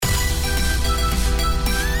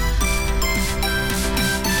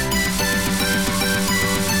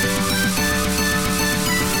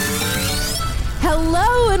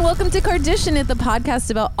welcome to Kardashian, the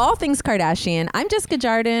podcast about all things Kardashian. I'm Jessica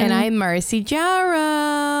Jardin. And I'm Marcy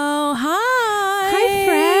Jarrow. Hi. Hi,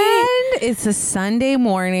 friend. It's a Sunday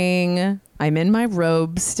morning. I'm in my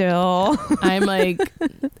robe still. I'm like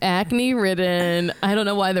acne ridden. I don't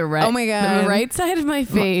know why the Oh my God. the right side of my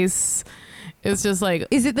face is just like.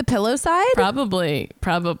 Is it the pillow side? Probably,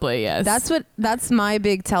 yes. That's my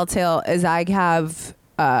big telltale is I get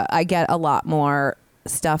a lot more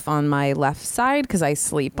stuff on my left side because I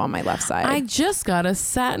sleep on my left side. I just got a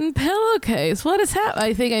satin pillowcase. What is happening?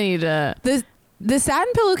 I think I need to. The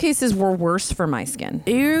satin pillowcases were worse for my skin.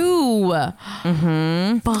 Ew.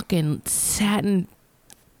 Mm-hmm. Fucking satin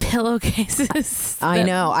pillowcases. I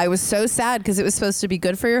know. I was so sad because it was supposed to be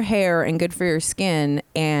good for your hair and good for your skin,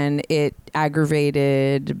 and it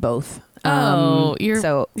aggravated both. I you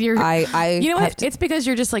know what? It's because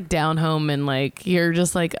you're just like down home and like you're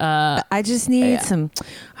just like I just need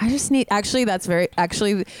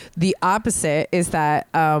the opposite is that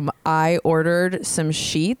I ordered some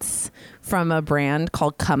sheets from a brand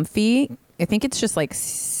called Comfy. I think it's just like,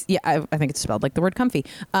 I think it's spelled like the word comfy.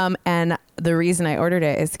 And the reason I ordered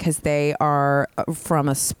it is because they are from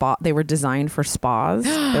a spa. They were designed for spas.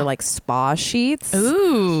 They're like spa sheets.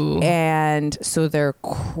 Ooh. And so they're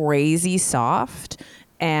crazy soft.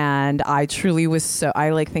 And I truly was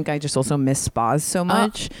I think I just also miss spas so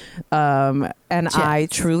much.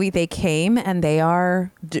 They came and they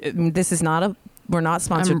are, we're not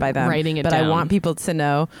sponsored by them. Writing it but down. I want people to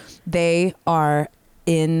know they are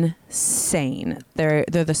insane. They're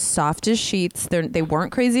the softest sheets. They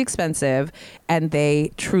weren't crazy expensive, and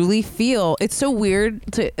they truly feel. It's so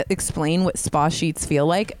weird to explain what spa sheets feel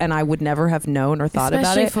like, and I would never have known or thought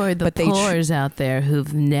about it. Especially for the pores out there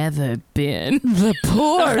who've never been. The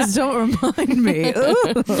pores, don't remind me.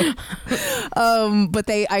 But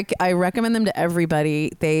I recommend them to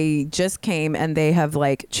everybody. They just came and they have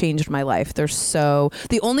like changed my life.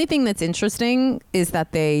 The only thing that's interesting is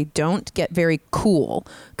that they don't get very cool.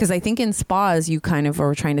 Because I think in spas you kind of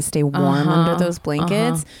are trying to stay warm under those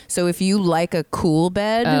blankets. So if you like a cool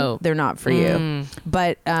bed, they're not for you.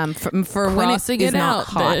 But for when it is not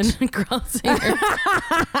hot,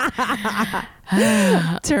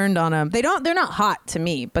 turned on them. They're not hot to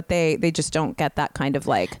me, but they just don't get that kind of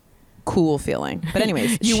like cool feeling. But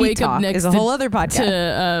anyways, you Sheet wake Talk up next is a whole other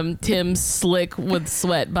podcast. To Tim's slick with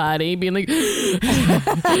sweat body being like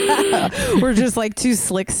we're just like two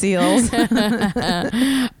slick seals. What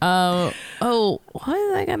was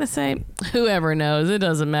I gonna say? Whoever knows, it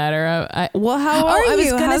doesn't matter. How are you? I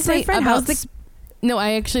was gonna How's say my friend? about no,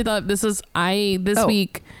 I actually thought this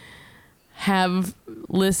week have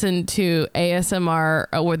listened to ASMR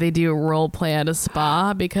where they do a role play at a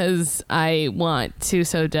spa because I want to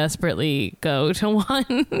so desperately go to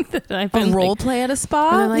one. That I've been role play at a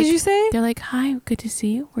spa? Like, did you say? They're like, "Hi, good to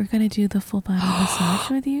see you. We're gonna do the full body massage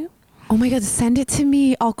with you." Oh my God, send it to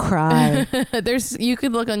me. I'll cry. You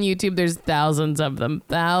could look on YouTube. There's thousands of them.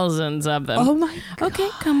 Oh my God. Okay,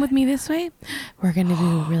 come with me this way. We're going to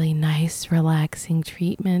do really nice, relaxing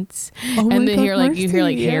treatments. Oh my and then God, you hear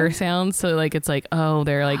like Marcy, hair sounds. So like, it's like, oh,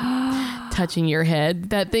 they're like touching your head.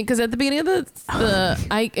 That thing. Cause at the beginning of it's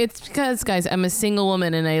because guys, I'm a single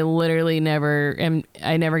woman and I literally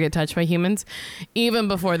I never get touched by humans even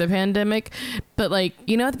before the pandemic. But like,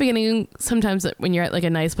 at the beginning, sometimes when you're at like a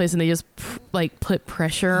nice place and they just like put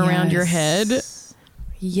pressure around your head.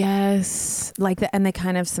 Yes. Like that. And they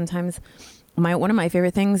kind of sometimes one of my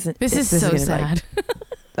favorite things. This is so sad.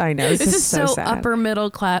 I know. This is so sad. Upper middle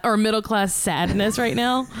class sadness right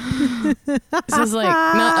now. This is like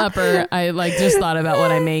not upper. I like just thought about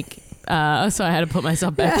what I make. So I had to put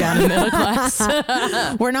myself back down in middle class.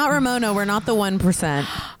 We're not Ramona. We're not the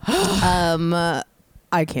 1%.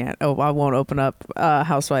 I can't. I won't open up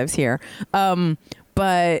Housewives here.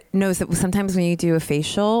 But no, so sometimes when you do a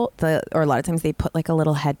facial, or a lot of times they put like a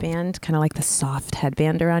little headband, kind of like the soft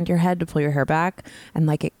headband around your head to pull your hair back, and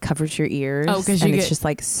like it covers your ears. Oh, because it's just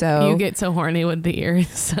like so. You get so horny with the ears,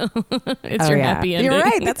 so it's your happy ending. You're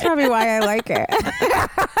right. That's probably why I like it.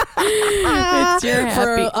 It's your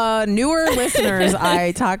happy. For newer listeners,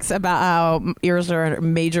 I talked about how ears are a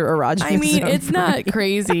major erogenous zone. I mean, it's not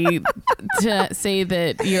crazy to say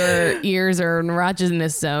that your ears are an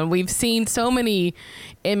erogenous zone. We've seen so many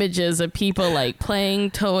images of people like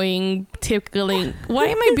playing, toying, tickling. Why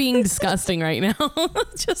am I being disgusting right now?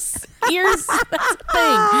 Just ears. That's a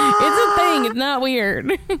thing. It's a thing. It's not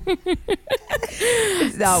weird.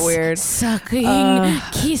 It's not weird. Sucking,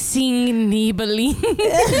 kissing, nibbling,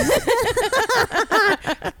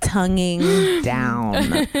 tonguing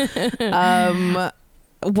down.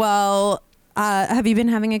 Well, Have you been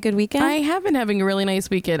having a good weekend? I have been having a really nice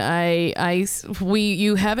weekend.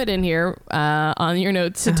 You have it in here on your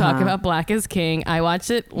notes to talk about Black is King. I watched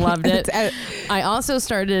it, loved it. I also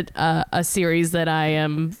started a series that I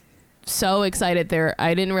am so excited.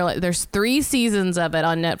 I didn't realize there's 3 seasons of it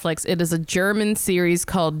on Netflix. It is a German series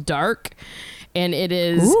called Dark, and it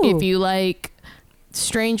is if you like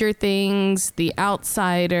Stranger Things, The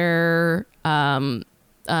Outsider, what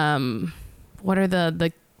are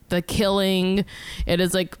the Killing. It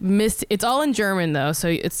is like it's all in German though, so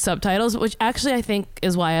it's subtitles, which actually I think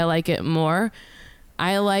is why I like it more.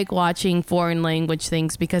 I like watching foreign language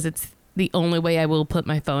things because it's the only way I will put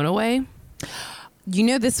my phone away. You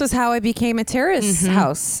know, this was how I became a terrace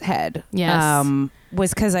house head. Yes.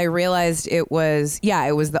 Was because I realized it was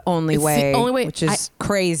the only way, which is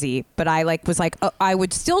crazy. But I was like, oh, I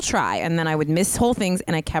would still try, and then I would miss whole things,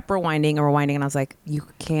 and I kept rewinding, and I was like, you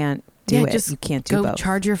can't do it. You can't do both.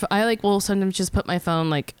 Charge your phone. I will sometimes just put my phone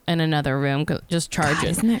like in another room, just charge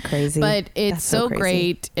it. Isn't that crazy? But it's so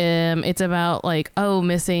great. It's about like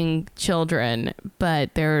missing children,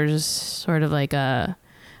 but there's sort of like a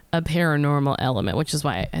paranormal element, which is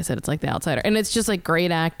why I said it's like The Outsider, and it's just like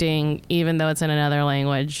great acting, even though it's in another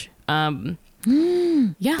language. Yeah,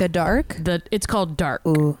 The Dark. It's called Dark.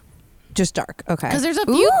 Ooh, just Dark. Okay, because there's a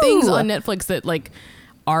few things on Netflix that like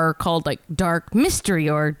are called like dark mystery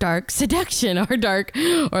or dark seduction or dark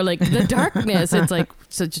or like the darkness. It's like,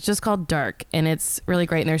 so it's just called Dark, and it's really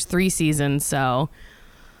great. And there's 3 seasons, so.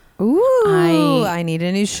 Ooh, I need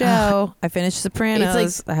a new show. I finished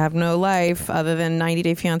Sopranos. I have no life other than 90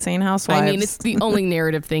 Day Fiancé and Housewives. I mean, it's the only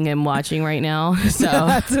narrative thing I'm watching right now. So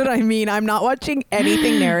that's what I mean. I'm not watching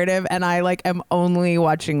anything narrative, and I am only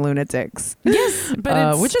watching lunatics. Yes,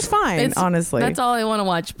 but which is fine, honestly. That's all I want to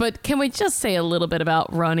watch. But can we just say a little bit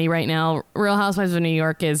about Ronnie right now? Real Housewives of New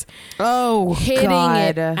York is hitting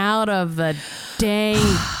it out of the dang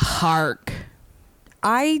park.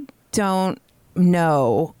 I don't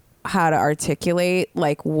know how to articulate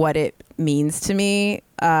what it means to me,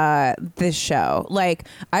 this show. I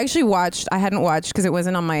actually hadn't watched because it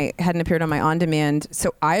hadn't appeared on my on demand,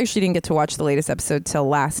 so I actually didn't get to watch the latest episode till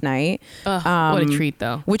last night. What a treat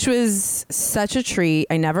though. Which was such a treat.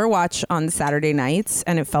 I never watch on Saturday nights,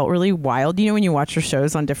 and it felt really wild, when you watch your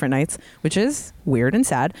shows on different nights, which is weird and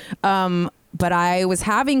sad. But I was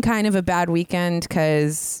having kind of a bad weekend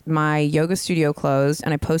because my yoga studio closed,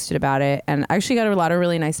 and I posted about it, and I actually got a lot of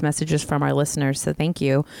really nice messages from our listeners, so thank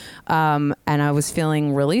you. And I was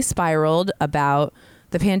feeling really spiraled about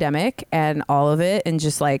the pandemic and all of it, and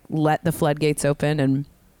just let the floodgates open, and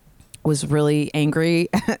was really angry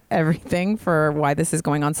at everything for why this is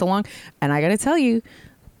going on so long. And I got to tell you,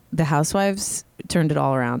 the Housewives turned it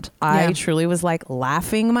all around. I truly was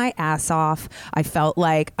laughing my ass off. I felt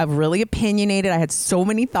I'm really opinionated. I had so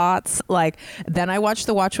many thoughts. Then I watched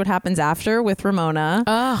the Watch What Happens After with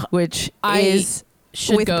Ramona, which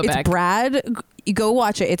should go back. It's Brad. You go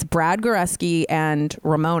watch it. It's Brad Goreski and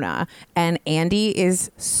Ramona, and Andy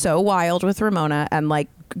is so wild with Ramona and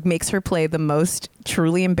makes her play the most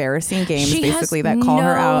truly embarrassing games, that call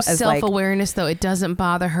her out as self-awareness though. It doesn't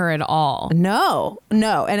bother her at all. No.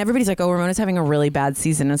 And everybody's like, oh, Ramona's having a really bad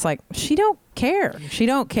season. It's she don't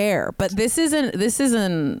care. But this is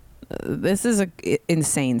an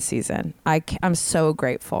insane season. I'm so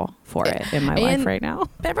grateful for it in my life right now.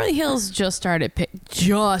 Beverly Hills just started.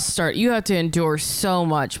 You have to endure so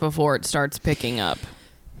much before it starts picking up.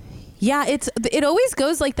 Yeah, it always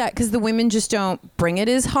goes like that because the women just don't bring it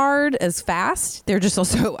as hard, as fast. They're just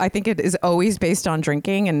also, I think it is always based on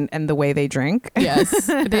drinking and the way they drink. Yes.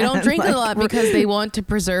 They don't drink a lot because they want to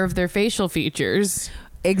preserve their facial features.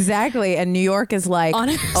 Exactly. And New York is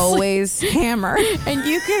honestly, always hammer. And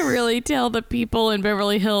you can really tell the people in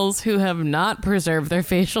Beverly Hills who have not preserved their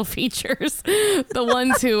facial features. The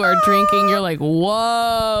ones who are drinking, you're like,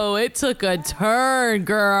 whoa, it took a turn,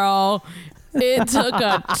 girl. It took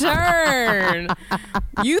a turn.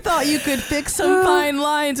 You thought you could fix some fine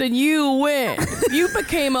lines, and you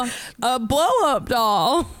became a blow-up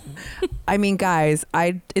doll. I mean, guys,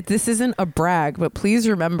 this isn't a brag, but please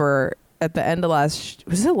remember at the end of last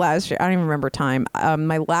year? I don't even remember time.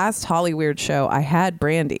 My last Hollyweird show, I had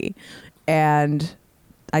Brandy, and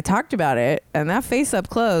I talked about it, and that face up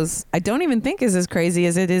close, I don't even think is as crazy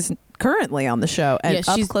as it is currently on the show. And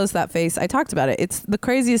up close, that face, I talked about it. It's the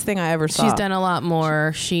craziest thing I ever saw. She's done a lot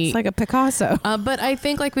more. It's like a Picasso. But I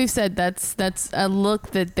think, like we've said, that's a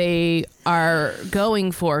look that they are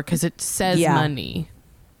going for because it says money.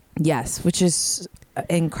 Yes, which is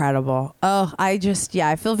Incredible. Oh, I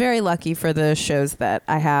feel very lucky for the shows that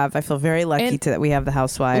I have. I feel very lucky that we have the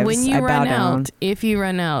Housewives. When you I run bow down. out, if you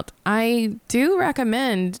run out, I do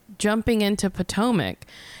recommend jumping into Potomac.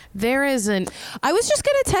 There is I was just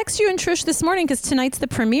going to text you and Trish this morning because tonight's the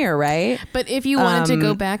premiere, right? But if you wanted to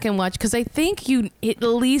go back and watch, because I think you at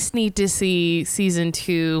least need to see season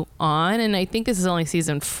 2 on, and I think this is only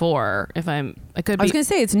season 4. I was going to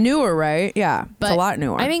say it's newer, right? Yeah, but it's a lot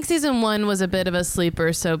newer. I think season 1 was a bit of a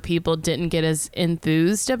sleeper, so people didn't get as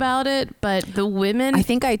enthused about it. But the women, I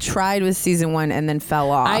think I tried with season 1 and then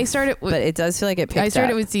fell off. But it does feel like it picked up. I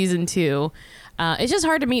started with season 2. It's just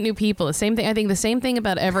hard to meet new people. The same thing. I think the same thing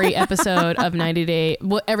about every episode of 90 Day,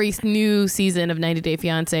 every new season of 90 Day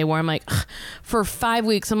Fiance, where I'm like, for 5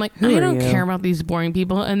 weeks, I'm like, I don't care about these boring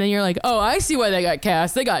people. And then you're like, oh, I see why they got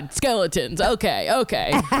cast. They got skeletons. Okay.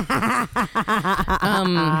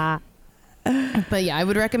 But yeah, I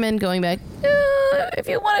would recommend going back. If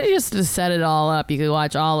you wanted just to set it all up, you could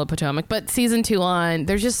watch all of Potomac. But season 2 on,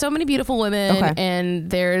 there's just so many beautiful women, and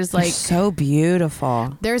there's like so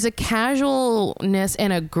beautiful. There's a casualness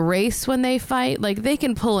and a grace when they fight. Like they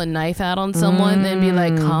can pull a knife out on someone and be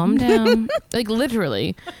like, calm down. Like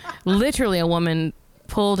literally a woman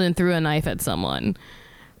pulled and threw a knife at someone.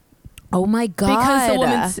 Oh my God. Because the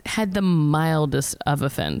woman had the mildest of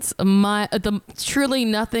offense. Truly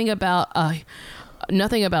nothing about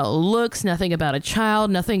looks, nothing about a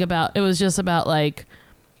child, it was just about like,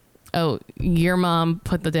 oh, your mom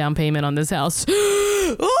put the down payment on this house.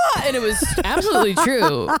 And it was absolutely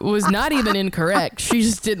true. It was not even incorrect. She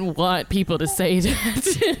just didn't want people to say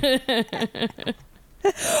that.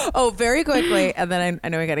 Oh, very quickly, and then I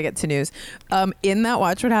know we got to get to news. In that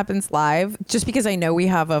Watch What Happens Live, just because I know we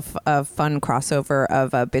have a fun crossover of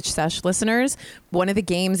Bitch Sesh listeners, one of the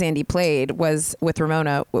games Andy played was with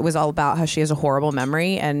Ramona. It was all about how she has a horrible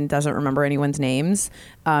memory and doesn't remember anyone's names.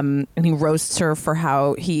 And he roasts her for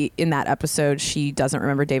how in that episode, she doesn't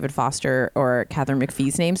remember David Foster or Catherine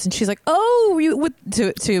McPhee's names. And she's like, oh,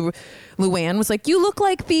 to Luann was like, you look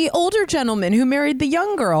like the older gentleman who married the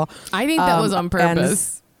young girl. I think that was on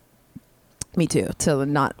purpose. Me too.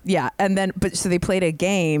 And then, so they played a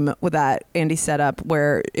game with that Andy set up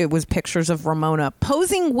where it was pictures of Ramona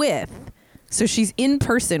posing with. So she's in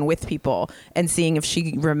person with people and seeing if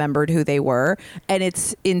she remembered who they were. And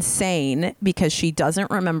it's insane because she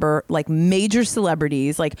doesn't remember like major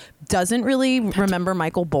celebrities, like doesn't really remember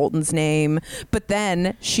Michael Bolton's name. But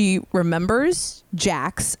then she remembers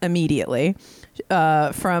Jax immediately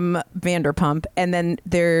from Vanderpump. And then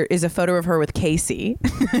there is a photo of her with Casey.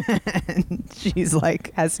 And she's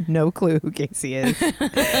like, has no clue who Casey is.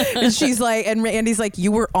 And she's like, and Andy's like,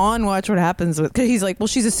 you were on Watch What Happens with, cause he's like, well,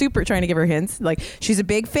 she's a super, trying to give her hints. Like she's a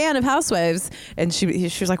big fan of Housewives. And she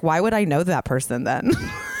was like, why would I know that person then?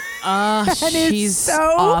 She's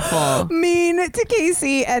so awful, mean to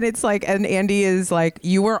Casey. And it's like, and Andy is like,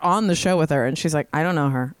 you were on the show with her. And she's like, I don't know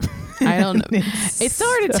her. I don't know. It's so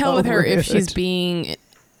hard to tell with her if she's being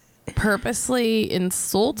purposely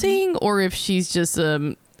insulting or if she's just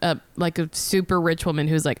like a super rich woman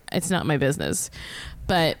who's like, it's not my business.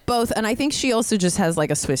 But both. And I think she also just has like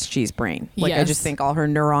a Swiss cheese brain. Like yes. I just think all her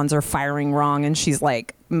neurons are firing wrong and she's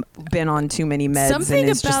like been on too many meds. Something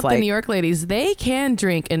and about the New York ladies, they can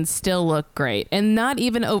drink and still look great. And not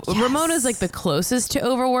even yes. Ramona's like the closest to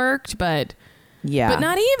overworked, but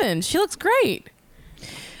not even. She looks great.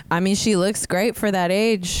 I mean, she looks great for that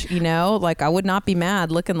age, you know? Like, I would not be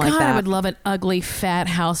mad looking like that. I would love an ugly, fat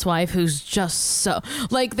housewife who's just so...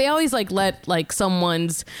 Like, they always, like, let, like,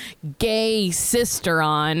 someone's gay sister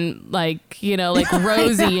on, like, you know, like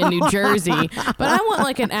Rosie in New Jersey. But I want,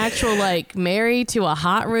 like, an actual, like, married to a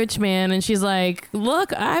hot, rich man. And she's like,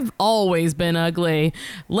 look, I've always been ugly.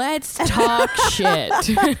 Let's talk shit.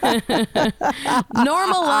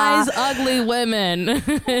 Normalize ugly women.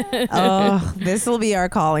 Oh, this will be our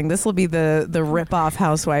calling. This will be the rip-off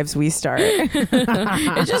Housewives we start.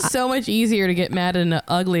 It's just so much easier to get mad at an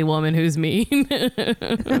ugly woman who's mean. It's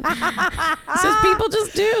just people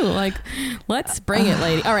just do. Like, let's bring it,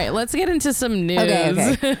 lady. All right, let's get into some news.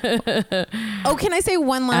 Okay. Oh, can I say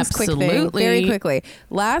one last quick thing? Very quickly.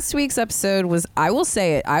 Last week's episode was, I will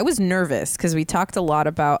say it, I was nervous because we talked a lot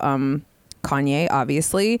about Kanye,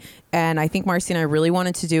 obviously. And I think Marcy and I really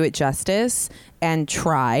wanted to do it justice. and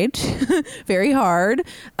tried very hard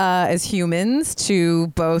as humans to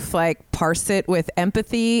both like parse it with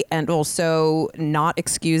empathy and also not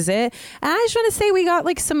excuse it. And I just want to say we got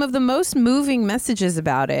like some of the most moving messages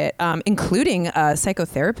about it, including a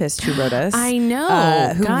psychotherapist who wrote us. I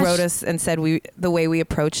know. Who wrote us and said the way we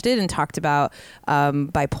approached it and talked about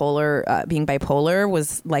bipolar, being bipolar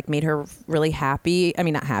was like made her really happy. I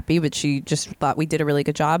mean, not happy, but she just thought we did a really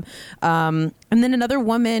good job. And then another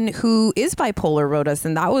woman who is bipolar wrote us,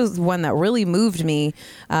 and that was one that really moved me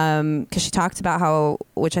because she talked about how,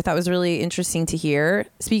 which I thought was really interesting to hear,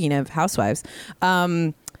 speaking of housewives,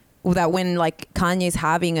 that when like Kanye's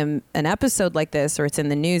having an episode like this, or it's in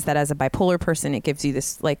the news, that as a bipolar person, it gives you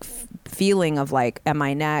this like feeling of like, am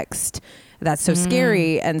I next? That's so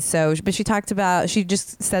scary. And so, but she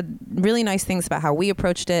just said really nice things about how we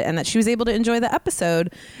approached it and that she was able to enjoy the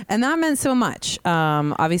episode. And that meant so much.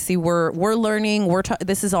 Obviously we're learning,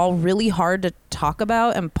 this is all really hard to talk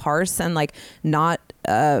about and parse and like not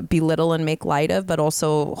belittle and make light of, but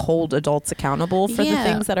also hold adults accountable for the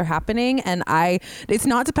things that are happening. And it's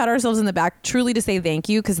not to pat ourselves in the back, truly to say thank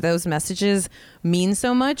you, because those messages mean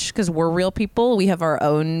so much, because we're real people. We have our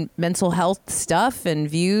own mental health stuff and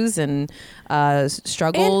views and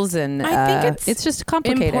struggles, and I think it's just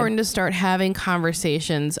complicated. Important to start having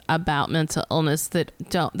conversations about mental illness that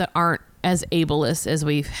aren't as ableist as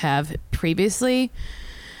we have previously.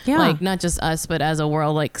 Yeah. Like not just us, but as a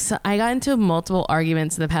world. Like, so I got into multiple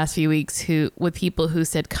arguments in the past few weeks with people who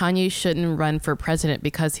said Kanye shouldn't run for president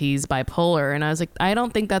because he's bipolar. And I was like, I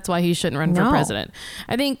don't think that's why he shouldn't run for president.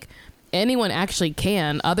 I think anyone actually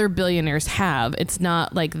can. Other billionaires have. It's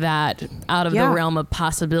not like that out of the realm of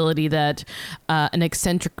possibility that an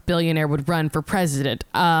eccentric billionaire would run for president.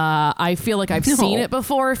 I feel like I've seen it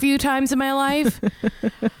before a few times in my life.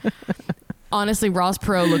 Honestly, Ross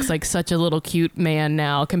Perot looks like such a little cute man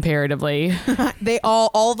now comparatively. They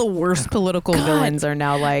all the worst political villains are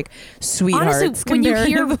now like sweethearts. Honestly,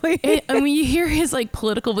 when you hear his like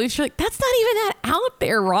political beliefs, you're like, that's not even that out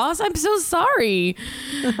there, Ross. I'm so sorry.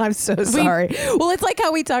 I'm so sorry. Well, it's like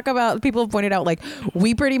how we talk about, people have pointed out, like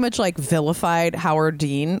we pretty much like vilified Howard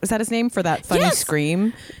Dean. Was that his name, for that funny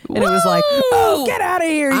scream? And it was like, oh, get out of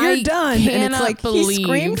here. You're done. And it's like, he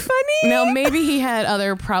screamed funny. Now, maybe he had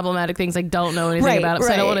other problematic things. Like, don't know anything about it,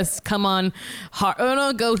 so I don't want to come on hard. I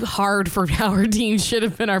don't go hard for Howard Dean should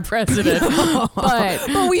have been our president.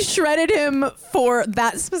 but we shredded him for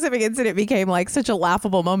that specific incident. Became like such a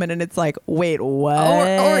laughable moment, and it's like, wait,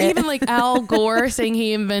 what? Or even like Al Gore saying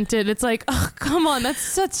he invented, it's like, oh, come on, that's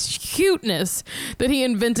such cuteness that he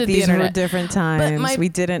invented the internet. These were different times. We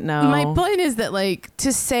didn't know. My point is that, like,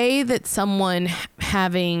 to say that someone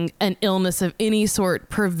having an illness of any sort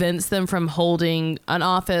prevents them from holding an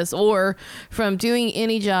office or from doing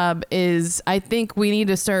any job is, I think we need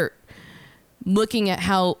to start looking at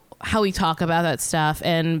how we talk about that stuff,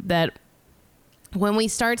 and that when we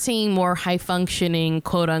start seeing more high functioning,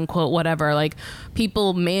 quote unquote, whatever, like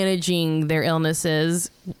people managing their illnesses,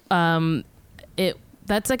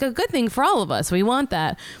 that's like a good thing for all of us. We want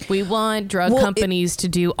that. We want drug companies to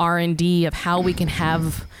do R&D of how we can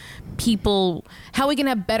have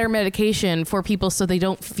better medication for people so they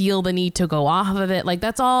don't feel the need to go off of it. Like,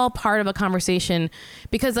 that's all part of a conversation,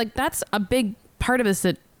 because like that's a big part of this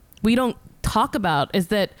that we don't talk about, is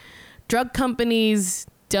that drug companies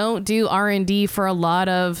don't do R&D for a lot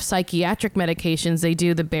of psychiatric medications. They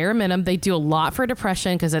do the bare minimum. They do a lot for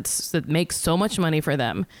depression because it makes so much money for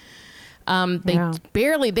them.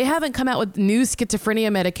 They haven't come out with new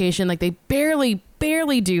schizophrenia medication. Like, they barely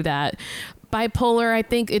do that. Bipolar, I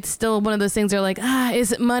think it's still one of those things they're like,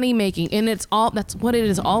 is it money making? And that's what it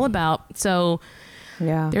is all about. So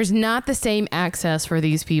there's not the same access for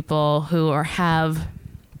these people who have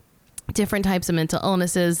different types of mental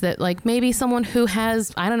illnesses that, like, maybe someone who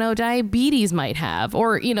has, I don't know, diabetes might have,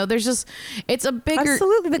 or, you know, there's just, it's a bigger,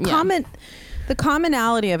 absolutely the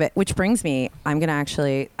commonality of it, which brings me, I'm going to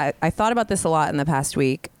actually, I thought about this a lot in the past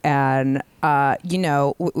week, and, you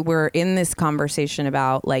know, we're in this conversation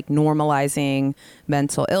about like normalizing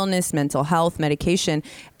mental illness, mental health, medication.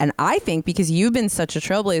 And I think because you've been such a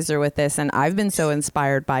trailblazer with this, and I've been so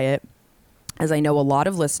inspired by it, as I know a lot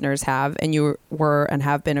of listeners have, and you were and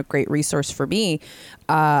have been a great resource for me.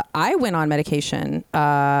 I went on medication,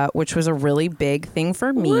 which was a really big thing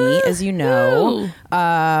for me, as you know.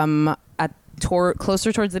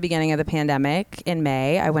 Closer towards the beginning of the pandemic in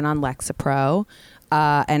May, I went on Lexapro,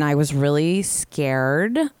 and I was really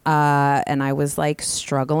scared, and I was like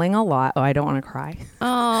struggling a lot. Oh, I don't want to cry.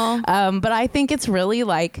 Oh, but I think it's really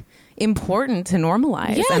like important to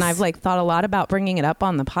normalize. Yes. And I've like thought a lot about bringing it up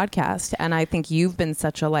on the podcast. And I think you've been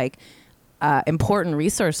such a like important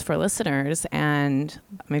resource for listeners. And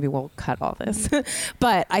maybe we'll cut all this,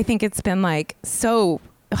 but I think it's been like so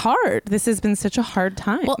hard. This has been such a hard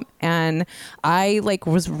time. Well, and I like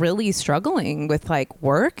was really struggling with like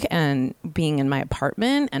work and being in my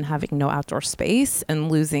apartment and having no outdoor space and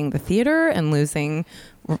losing the theater and losing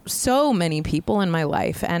so many people in my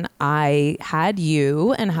life. And I had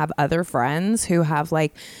you and have other friends who have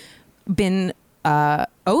like been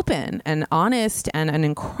open and honest and an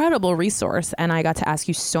incredible resource. And I got to ask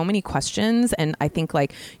you so many questions. And I think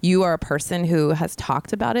like you are a person who has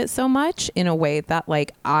talked about it so much in a way that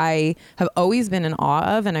like I have always been in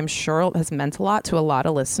awe of, and I'm sure has meant a lot to a lot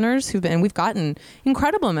of listeners who've been, and we've gotten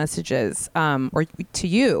incredible messages or to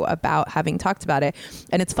you about having talked about it.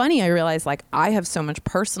 And it's funny, I realized like I have so much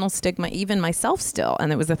personal stigma, even myself still.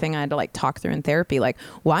 And it was the thing I had to like talk through in therapy. Like,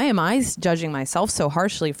 why am I judging myself so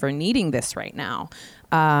harshly for needing this right now?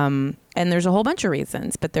 And there's a whole bunch of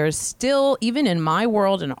reasons, but there's still, even in my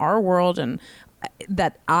world and our world, and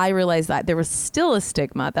that I realized that there was still a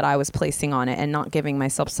stigma that I was placing on it and not giving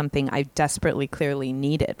myself something I desperately, clearly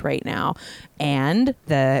needed right now. And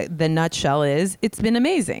the nutshell is it's been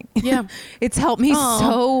amazing. Yeah. It's helped me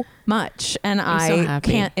so much. And I'm so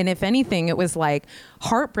can't, and if anything, it was like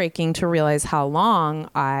heartbreaking to realize how long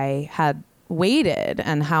I had waited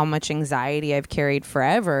and how much anxiety I've carried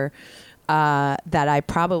forever. That I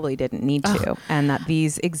probably didn't need to, and that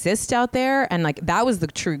these exist out there. And like, that was the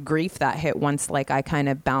true grief that hit once, like I kind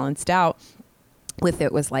of balanced out with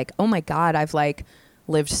it, was like, oh my God, I've like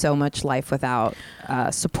lived so much life without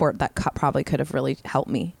support that probably could have really helped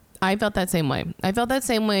me. I felt that same way.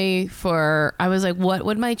 I was like, what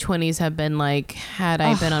would my 20s have been like had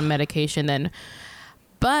I been on medication then?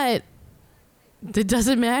 But it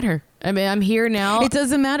doesn't matter. I mean, I'm here now. It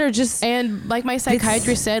doesn't matter. And like my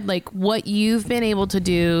psychiatrist said, like what you've been able to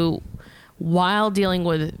do while dealing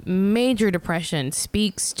with major depression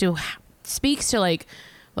speaks to like,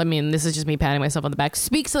 I mean, this is just me patting myself on the back,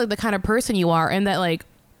 speaks to like the kind of person you are. And that like,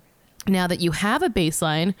 now that you have a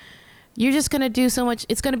baseline, you're just going to do so much.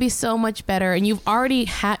 It's going to be so much better. And you already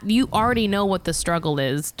know what the struggle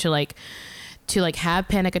is to have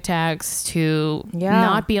panic attacks, to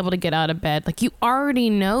not be able to get out of bed. Like, you already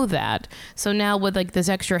know that. So now with like this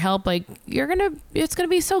extra help, like it's going to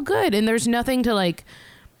be so good. And there's nothing to like,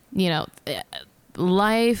 you know,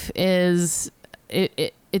 life is,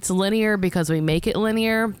 it's linear because we make it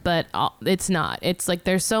linear, but it's not. It's like,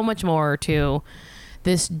 there's so much more to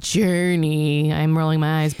this journey. I'm rolling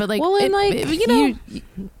my eyes, but like, well, and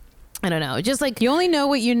I don't know. Just like, you only know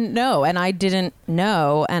what you know, and I didn't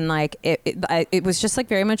know, and like it was just like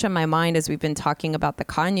very much on my mind as we've been talking about the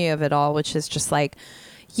Kanye of it all, which is just like,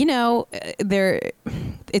 you know,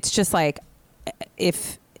 it's just like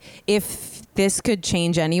if this could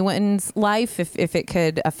change anyone's life, if it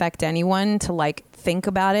could affect anyone to like think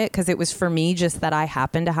about it, because it was for me just that I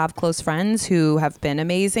happen to have close friends who have been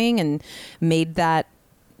amazing and made that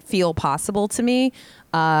feel possible to me.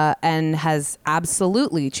 And has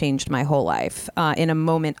absolutely changed my whole life in a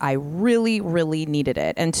moment I really, really needed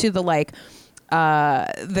it. And to the like,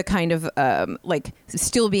 the kind of like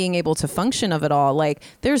still being able to function of it all, like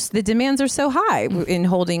the demands are so high in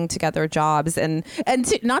holding together jobs and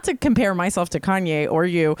not to compare myself to Kanye or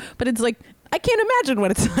you, but it's like, I can't imagine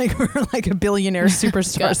what it's like for like a billionaire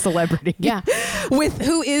superstar celebrity. Yeah. With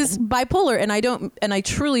who is bipolar. And I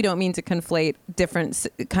truly don't mean to conflate different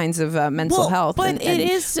kinds of mental health. But it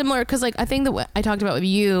is similar, because like I think that what I talked about with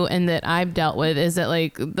you and that I've dealt with is that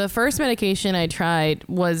like the first medication I tried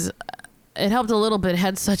was, it helped a little bit,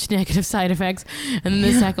 had such negative side effects. And then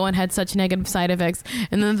the second one had such negative side effects.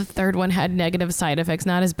 And then the third one had negative side effects,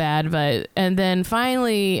 not as bad, but, and then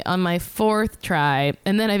finally on my fourth try,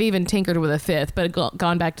 and then I've even tinkered with a fifth, but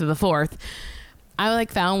gone back to the fourth, I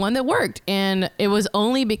like found one that worked. And it was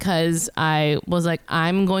only because I was like,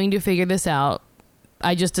 I'm going to figure this out.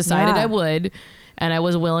 I just decided I would. And I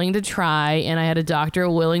was willing to try, and I had a doctor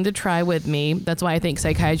willing to try with me. That's why I think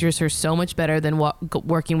psychiatrists are so much better than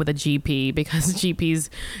working with a GP, because GPs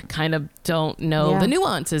kind of don't know the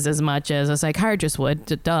nuances as much as a psychiatrist would.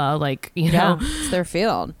 Duh, like, you know. It's their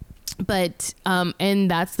field. But,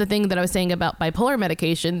 and that's the thing that I was saying about bipolar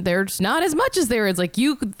medication. There's not as much as there is. Like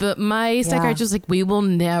my psychiatrist was like, we will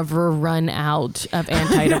never run out of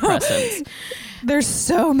antidepressants. There's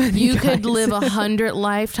so many. You could live 100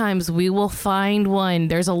 lifetimes. We will find one.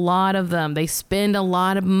 There's a lot of them. They spend a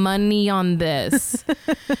lot of money on this,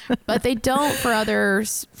 but they don't for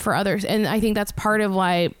others. And I think that's part of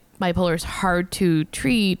why bipolar is hard to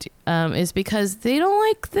treat is because they don't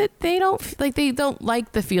like the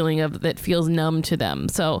feeling of that feels numb to them.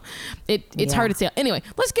 So it's hard to say. Anyway,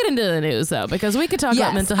 let's get into the news though, because we could talk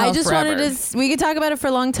about mental health forever. We could talk about it for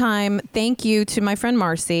a long time. Thank you to my friend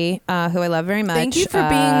Marcy, who I love very much. Thank you for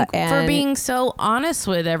being so honest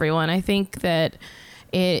with everyone. I think that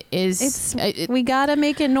we gotta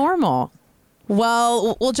make it normal.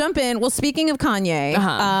 Well, we'll jump in. Well, speaking of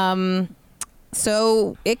Kanye,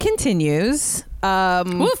 so it continues.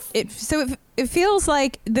 It feels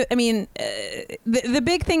like the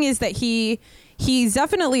big thing is that he's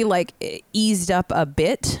definitely like eased up a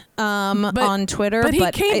bit on Twitter, but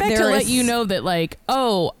he came back to let you know that like,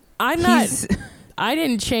 oh, I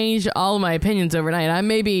didn't change all of my opinions overnight. I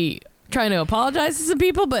may be trying to apologize to some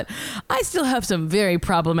people, but I still have some very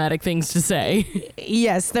problematic things to say.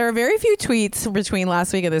 Yes, there are very few tweets between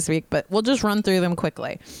last week and this week, but we'll just run through them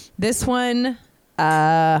quickly. This one,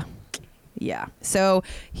 so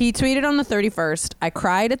he tweeted on the 31st, "I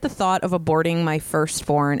cried at the thought of aborting my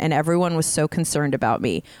firstborn, and everyone was so concerned about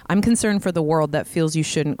me. I'm concerned for the world that feels you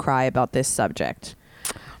shouldn't cry about this subject."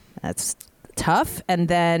 That's tough. And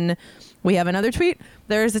then we have another tweet.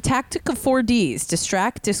 "There is a tactic of 4 Ds: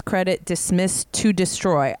 distract, discredit, dismiss, to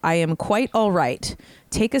destroy. I am quite all right.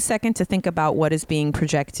 Take a second to think about what is being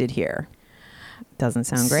projected here." Doesn't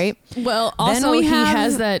sound great. Well, also he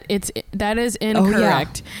has that. That is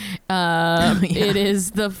incorrect. It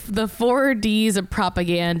is the 4 Ds of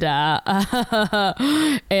propaganda,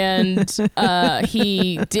 and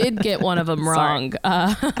he did get one of them wrong.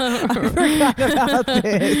 I forgot about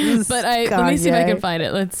this. But let me see if I can find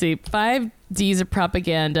it. Let's see. 5 Ds of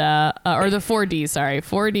propaganda, or the 4 Ds. Sorry,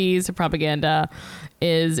 4 Ds of propaganda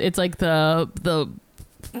it's like the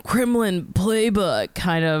Kremlin playbook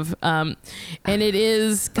kind of, and it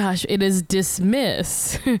is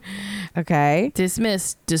dismiss. Okay.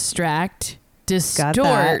 Dismiss, distract,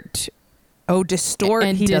 distort. Oh, distort.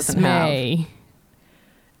 And he dismay. Doesn't have.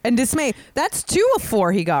 And dismay. That's 2 of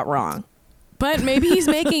 4 he got wrong. But maybe he's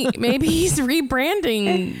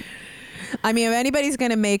rebranding. I mean, if anybody's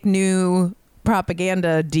going to make new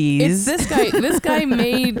propaganda Ds, it's this guy. This guy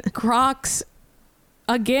made Crocs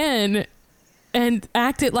again and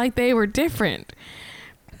acted like they were different.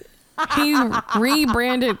 He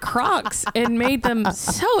rebranded Crocs and made them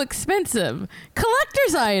so expensive.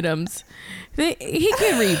 Collector's items. He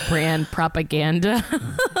can rebrand propaganda.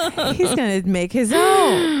 He's going to make his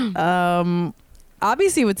own.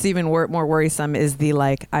 Obviously, what's even more worrisome is the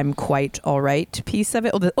like, "I'm quite all right" piece of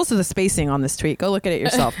it. Also, the spacing on this tweet. Go look at it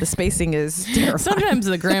yourself. The spacing is terrifying. Sometimes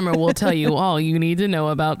the grammar will tell you all you need to know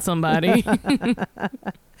about somebody.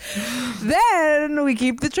 Then we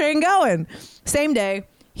keep the train going. Same day,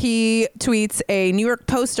 he tweets a New York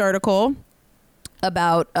Post article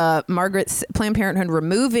about Planned Parenthood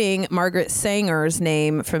removing Margaret Sanger's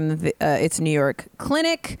name from its New York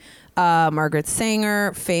clinic. Margaret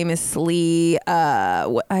Sanger, famously,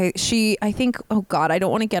 I think, oh God, I don't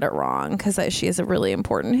want to get it wrong because she has a really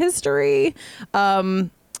important history.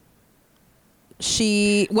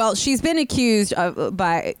 She's been accused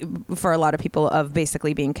for a lot of people of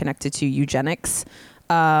basically being connected to eugenics.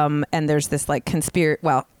 And there's this like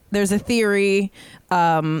there's a theory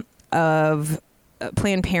of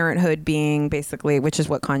Planned Parenthood being basically, which is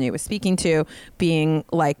what Kanye was speaking to, being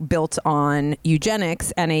like built on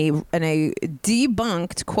eugenics, and a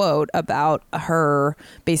debunked quote about her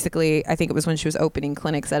basically, I think it was when she was opening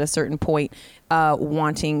clinics at a certain point, that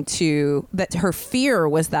her fear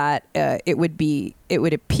was that it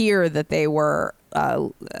would appear that they were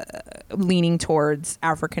leaning towards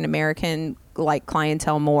African American like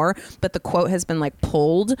clientele more, but the quote has been like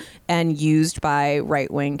pulled and used by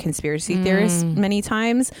right-wing conspiracy theorists many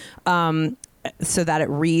times, so that it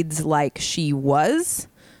reads like she was.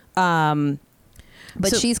 But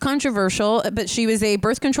she's controversial. But she was a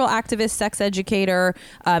birth control activist, sex educator.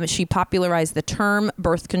 She popularized the term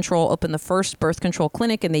birth control, opened the first birth control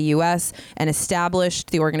clinic in the U.S., and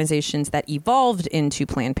established the organizations that evolved into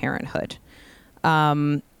Planned Parenthood.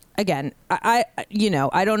 Again, I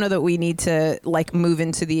don't know that we need to like move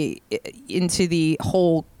into the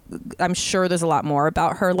whole. I'm sure there's a lot more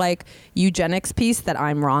about her like eugenics piece that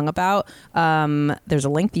I'm wrong about. There's a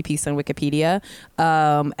lengthy piece on Wikipedia,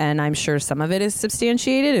 and I'm sure some of it is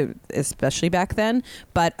substantiated, especially back then.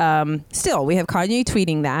 But still, we have Kanye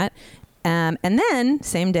tweeting that, and then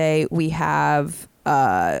same day we have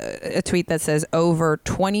a tweet that says over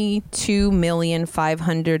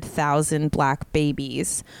 22,500,000 black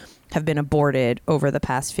babies have been aborted over the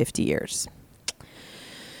past 50 years.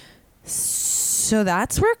 So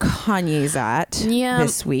that's where Kanye's at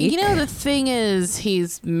this week. You know, the thing is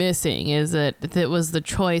he's missing is that it was the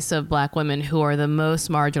choice of black women who are the most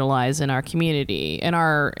marginalized in our community, in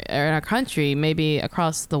our country, maybe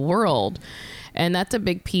across the world. And that's a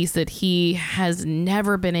big piece that he has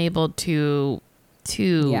never been able to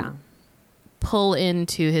pull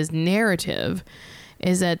into his narrative,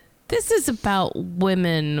 is that this is about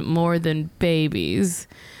women more than babies.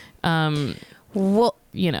 Well,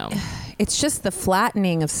 you know, it's just the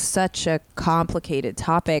flattening of such a complicated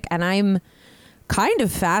topic. And I'm kind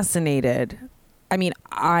of fascinated. I mean,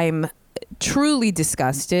 I'm truly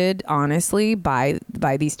disgusted, honestly, by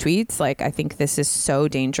these tweets. Like, I think this is so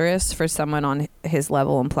dangerous for someone on his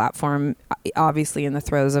level and platform, obviously in the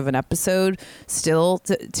throes of an episode, still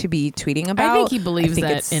to be tweeting about. I think he believes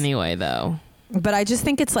that anyway, though. But I just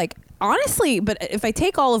think it's like, honestly, but if I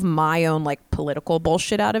take all of my own like political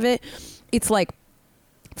bullshit out of it, it's like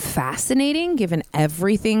fascinating given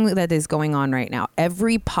everything that is going on right now,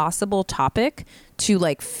 every possible topic, to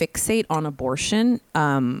like fixate on abortion.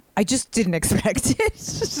 I just didn't expect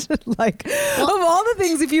it. Like, of all the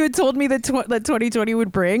things, if you had told me that 2020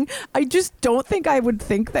 would bring, I just don't think I would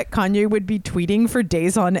think that Kanye would be tweeting for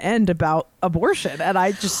days on end about abortion. And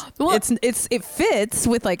I just, it fits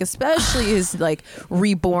with like, especially his like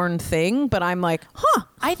reborn thing. But I'm like,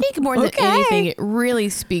 I think more than anything, it really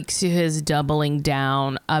speaks to his doubling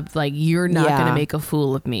down of like, you're not going to make a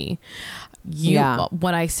fool of me.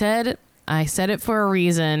 What I said it for a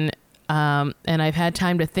reason. And I've had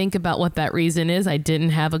time to think about what that reason is. I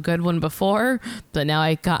didn't have a good one before, but now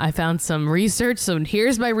I found some research. So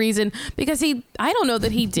here's my reason, because I don't know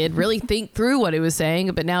that he did really think through what he was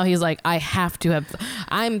saying, but now he's like,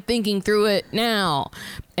 I'm thinking through it now.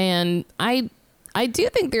 And I do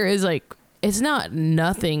think there is like, it's not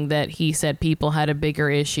nothing that he said people had a bigger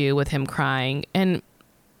issue with him crying. And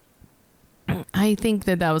I think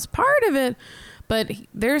that was part of it. But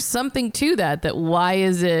there's something to that why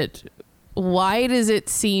does it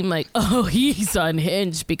seem like, oh, he's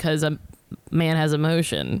unhinged because a man has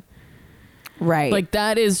emotion? Right. Like,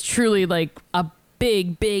 that is truly like a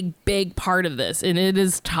big, big, big part of this. And it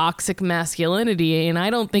is toxic masculinity. And I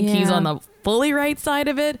don't think he's on the fully right side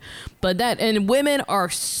of it. But and women are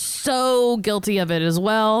so guilty of it as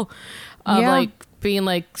well. Of like being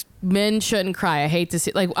like, men shouldn't cry. I hate to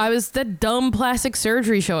see, like, I was that dumb plastic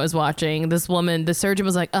surgery show I was watching. This woman, the surgeon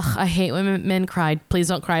was like, ugh, I hate when men cry. Please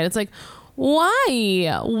don't cry. And it's like,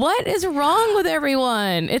 why? What is wrong with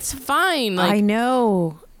everyone? It's fine. Like, I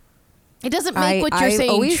know. It doesn't make what you're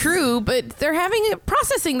saying true, but they're having it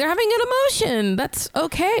processing. They're having an emotion. That's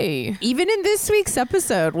okay. Even in this week's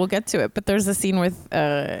episode, we'll get to it, but there's a scene with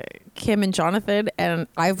Kim and Jonathan, and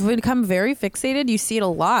I've become very fixated. You see it a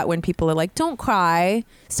lot when people are like, don't cry,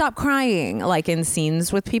 stop crying, like in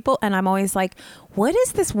scenes with people. And I'm always like, what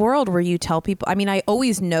is this world where you tell people? I mean, I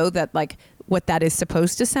always know that like what that is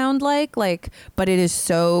supposed to sound like, but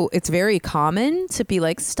it's very common to be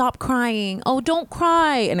like, stop crying. Oh, don't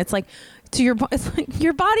cry. And it's like, it's like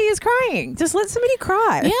your body is crying. Just let somebody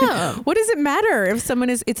cry. Yeah. What does it matter if someone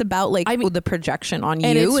is? It's about like the projection on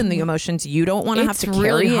you and the emotions you don't want to have to carry. It's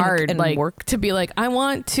really hard and like work to be like, I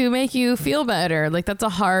want to make you feel better. Like, that's a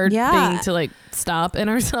hard thing to like stop in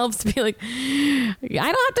ourselves, to be like, I don't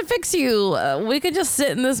have to fix you. We could just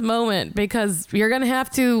sit in this moment, because you're gonna have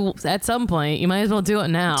to at some point. You might as well do it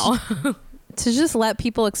now. To just let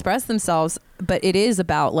people express themselves. But it is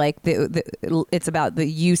about like it's about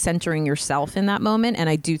you centering yourself in that moment. And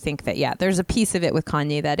I do think that, there's a piece of it with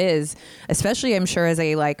Kanye that is, especially I'm sure as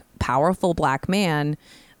a like powerful black man,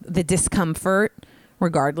 the discomfort,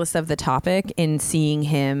 regardless of the topic, in seeing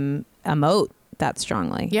him emote that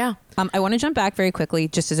strongly. Yeah. I want to jump back very quickly,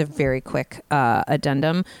 just as a very quick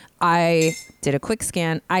addendum. I did a quick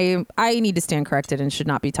scan. I need to stand corrected and should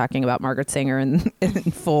not be talking about Margaret Sanger in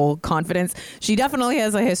full confidence. She definitely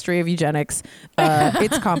has a history of eugenics.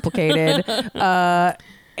 It's complicated.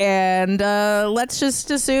 And let's just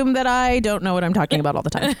assume that I don't know what I'm talking about all the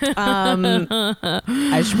time.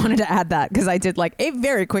 I just wanted to add that because I did like a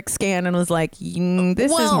very quick scan and was like, this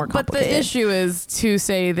is more complicated. But the issue is to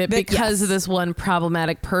say that because of this one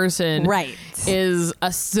problematic person is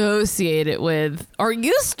associated with, or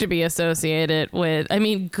used to be associated with, I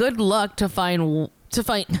mean, good luck to find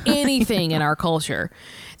anything in our culture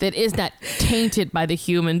that is not tainted by the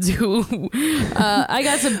humans who I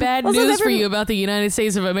got some bad news for you about the United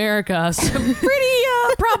States of America. Some pretty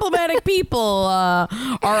problematic people are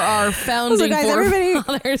our founding guys,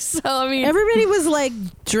 forefathers. So I mean, everybody was like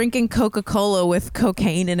drinking Coca-Cola with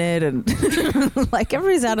cocaine in it, and like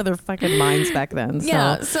everybody's out of their fucking minds back then.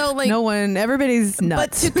 Yeah, so like everybody's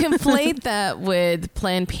nuts. But to conflate that with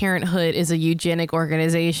Planned Parenthood is a eugenic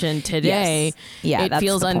organization today, yes. it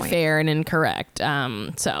feels unfair and incorrect.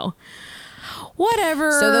 So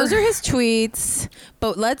whatever. So those are his tweets.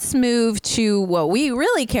 But let's move to what we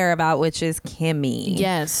really care about, which is Kimmy.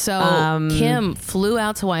 Yes. So Kim flew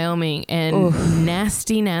out to Wyoming, and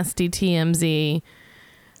nasty TMZ,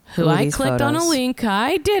 who I clicked on a link.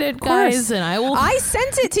 I did it, guys, and I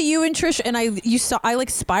sent it to you and Trish, and I like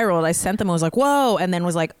spiraled. I sent them. I was like, whoa, and then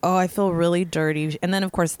was like, oh, I feel really dirty. And then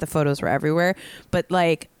of course the photos were everywhere, but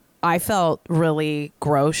like, I felt really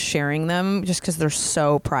gross sharing them just because they're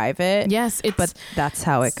so private. Yes, but that's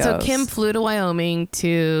how it goes. So Kim flew to Wyoming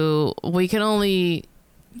we can only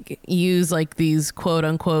use like these quote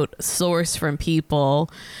unquote source from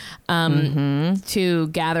people to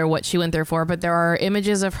gather what she went there for. But there are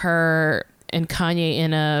images of her and Kanye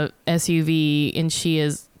in a SUV, and she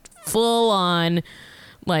is full on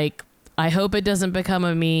like, I hope it doesn't become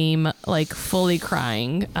a meme, like fully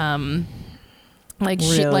crying. Like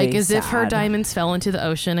really she, like as sad. If her diamonds fell into the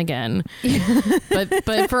ocean again.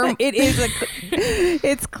 but for it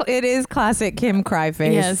is classic Kim cry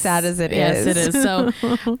face. Yes, sad as it is. Yes, it is. So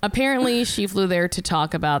apparently she flew there to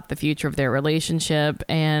talk about the future of their relationship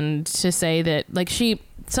and to say that like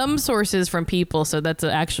some sources from People, so that's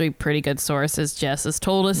actually pretty good source, as Jess has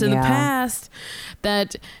told us in the past,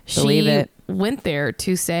 that she went there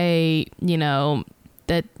to say, you know,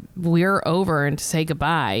 that we're over and to say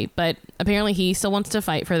goodbye. But apparently he still wants to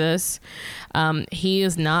fight for this. He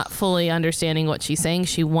is not fully understanding what she's saying.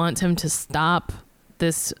 She wants him to stop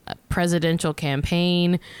this presidential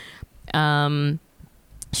campaign.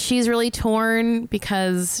 She's really torn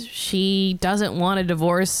because she doesn't want a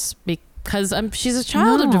divorce because she's a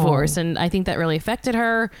child of divorce, and I think that really affected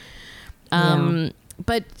her.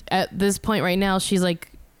 But at this point right now, she's like,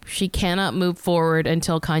 she cannot move forward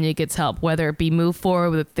until Kanye gets help, whether it be move forward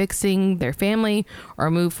with fixing their family or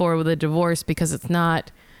move forward with a divorce, because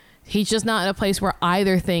he's just not in a place where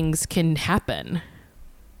either things can happen.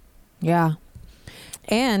 Yeah.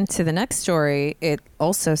 And to the next story, it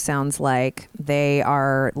also sounds like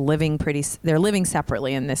they're living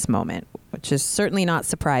separately in this moment, which is certainly not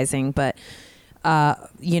surprising, but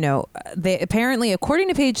they apparently, according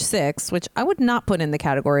to Page 6, which I would not put in the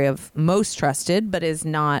category of most trusted, but is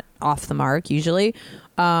not off the mark usually.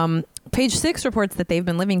 Page 6 reports that they've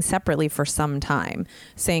been living separately for some time,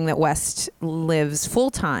 saying that West lives full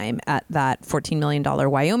time at that $14 million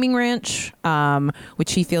Wyoming ranch,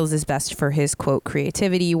 which he feels is best for his quote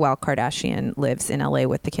creativity, while Kardashian lives in LA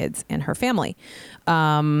with the kids and her family.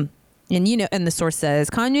 And the source says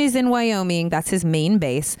Kanye's in Wyoming. That's his main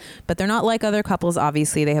base, but they're not like other couples.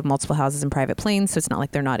 Obviously, they have multiple houses and private planes, so it's not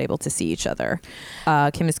like they're not able to see each other.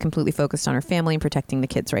 Kim is completely focused on her family and protecting the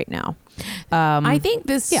kids right now. I think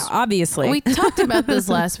this. Yeah, obviously. We talked about this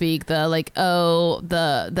last week.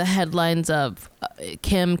 The headlines of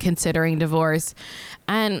Kim considering divorce,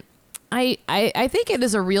 and I think it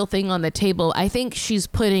is a real thing on the table. I think she's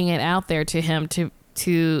putting it out there to him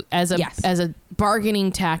as a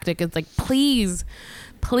bargaining tactic. It's like, please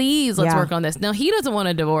let's work on this. Now he doesn't want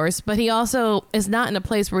a divorce, but he also is not in a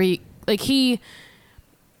place where he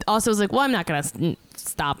also is like, well, I'm not gonna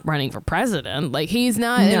stop running for president. Like, he's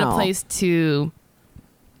not in a place to.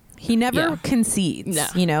 He never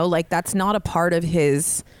concedes. No. Like, that's not a part of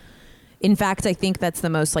his. In fact, I think that's the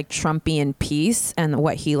most like Trumpian piece, and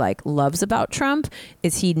what he like loves about Trump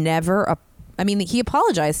is he never. He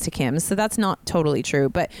apologized to Kim, so that's not totally true,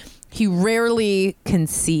 but he rarely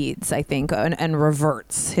concedes, I think, and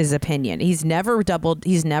reverts his opinion. He's never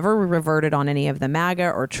reverted on any of the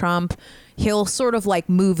MAGA or Trump. He'll sort of like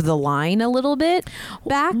move the line a little bit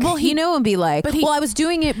back, and be like, I was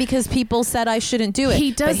doing it because people said I shouldn't do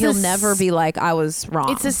it. But he'll never be like, I was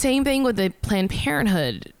wrong. It's the same thing with the Planned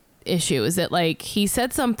Parenthood issue, is that like he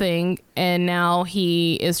said something and now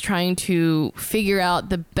he is trying to figure out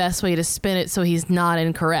the best way to spin it so he's not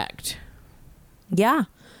incorrect. Yeah.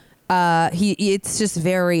 It's just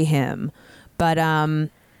very him. But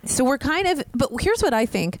so we're but here's what I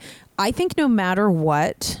think. I think no matter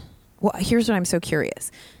what, here's what I'm so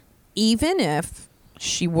curious. Even if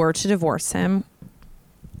she were to divorce him,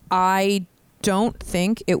 I don't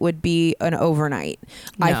think it would be an overnight.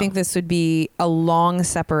 No. I think this would be a long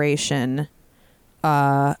separation.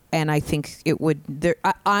 And I think it would,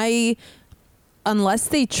 unless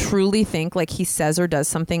they truly think like he says or does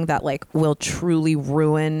something that like will truly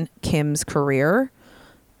ruin Kim's career,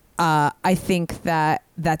 I think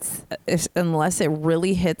that's unless it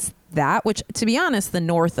really hits that, which to be honest, the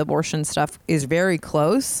North abortion stuff is very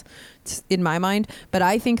close in my mind, but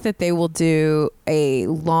I think that they will do a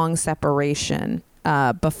long separation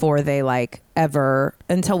before they like ever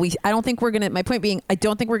until I don't think we're gonna, my point being, I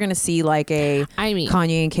don't think we're gonna see like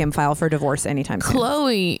Kanye and Kim file for divorce anytime soon.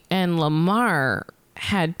 Khloe and Lamar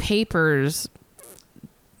had papers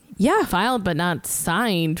filed but not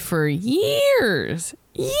signed for years.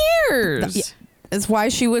 That's why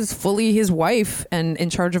she was fully his wife and in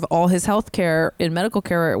charge of all his health care and medical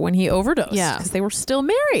care when he overdosed. Yeah, because they were still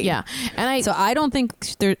married. Yeah, and so I don't think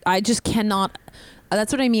I just cannot.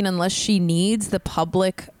 That's what I mean. Unless she needs the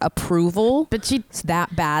public approval, but she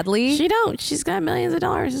that badly. She don't. She's got millions of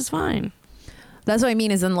dollars. It's fine. That's what I mean,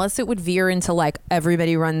 is unless it would veer into like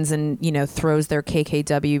everybody runs and, you know, throws their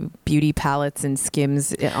KKW beauty palettes and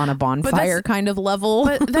Skims on a bonfire kind of level.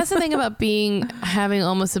 But that's the thing about having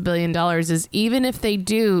almost $1 billion is even if they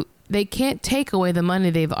do, they can't take away the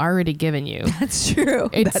money they've already given you. That's true.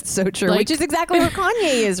 That's so true. Like, which is exactly where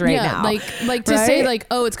Kanye is right now. Like to say like,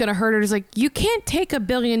 oh, it's going to hurt her. It's like, you can't take $1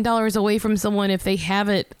 billion away from someone if they have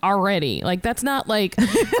it already. Like, that's not like,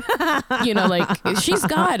 you know, like she's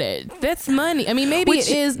got it. That's money. I mean, maybe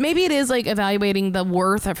it is like evaluating the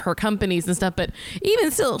worth of her companies and stuff, but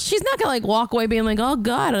even still, she's not going to like walk away being like, oh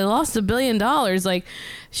God, I lost $1 billion. Like,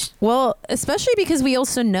 well, especially because we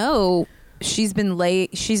also know she's been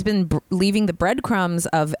leaving the breadcrumbs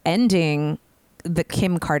of ending the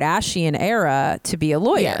Kim Kardashian era to be a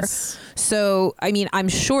lawyer. Yes. So, I mean, I'm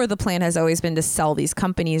sure the plan has always been to sell these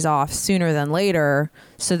companies off sooner than later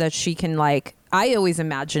so that she can, like, I always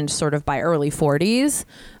imagined sort of by early 40s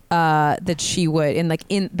that she would,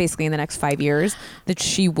 basically in the next 5 years, that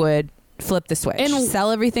she would flip the switch and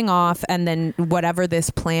sell everything off, and then whatever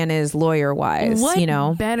this plan is lawyer wise, you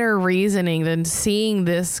know, better reasoning than seeing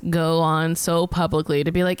this go on so publicly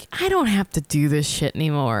to be like, I don't have to do this shit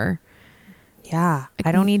anymore. Yeah,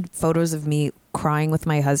 I don't need photos of me crying with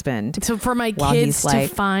my husband, so for my kids to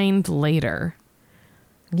find later.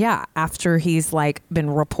 Yeah, after he's like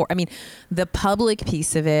been I mean, the public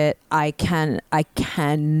piece of it, I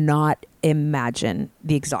cannot imagine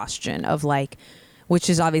the exhaustion of like, which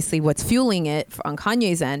is obviously what's fueling it on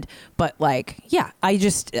Kanye's end. But like, yeah, I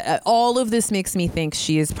just, all of this makes me think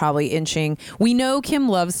she is probably inching. We know Kim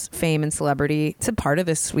loves fame and celebrity. It's a part of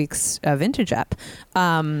this week's Vintage Ep.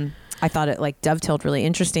 I thought it like dovetailed really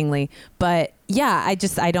interestingly. But yeah, I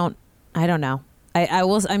don't know.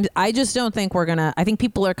 I just don't think we're gonna, I think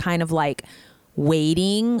people are kind of like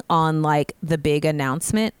waiting on like the big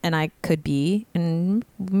announcement, and I could be, and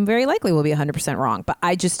very likely will be 100% wrong, but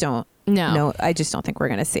I just don't. No, I just don't think we're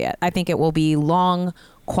going to see it. I think it will be long,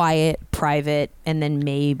 quiet, private, and then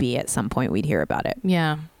maybe at some point we'd hear about it.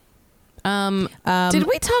 Yeah. Did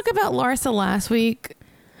we talk about Larsa last week?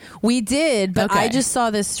 We did, but I just saw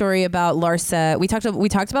this story about Larsa. We talked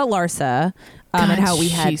about Larsa and how we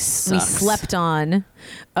slept on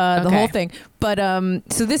the whole thing. But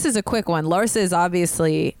so this is a quick one. Larsa is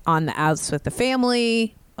obviously on the outs with the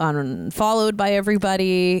family, followed by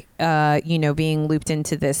everybody, you know, being looped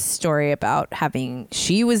into this story about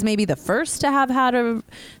she was maybe the first to have had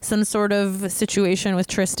some sort of situation with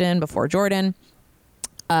Tristan before Jordan.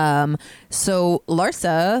 So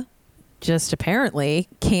Larsa just apparently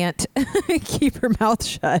can't keep her mouth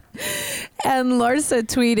shut. And Larsa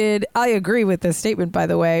tweeted, I agree with this statement, by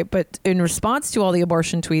the way, but in response to all the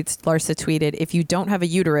abortion tweets, Larsa tweeted, if you don't have a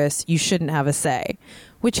uterus, you shouldn't have a say.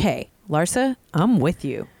 Which, hey, Larsa, I'm with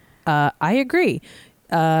you. I agree.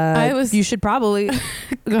 You should probably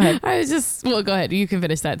go ahead. Go ahead. You can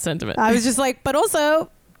finish that sentiment. I was just like, but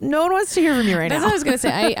also no one wants to hear from you right now. That's what I was going to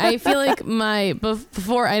say. I feel like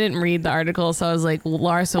before I didn't read the article, so I was like,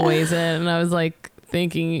 Larsa weighs in, and I was like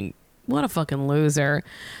thinking, what a fucking loser.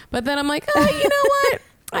 But then I'm like, oh, you know what?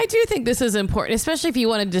 I do think this is important, especially if you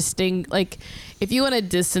want to if you want to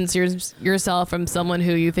distance yourself from someone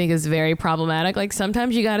who you think is very problematic. Like,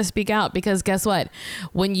 sometimes you got to speak out, because guess what?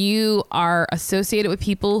 When you are associated with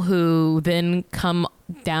people who then come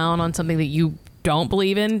down on something that you don't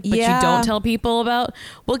believe in, but you don't tell people about,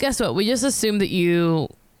 well, guess what? We just assume that you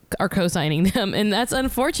are co-signing them, and that's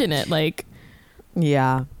unfortunate. Like,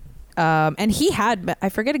 yeah. And he had, I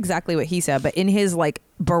forget exactly what he said, but in his like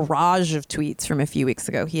barrage of tweets from a few weeks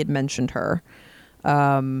ago, he had mentioned her.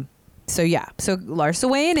 So Larsa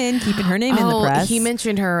weighing in, keeping her name in the press. He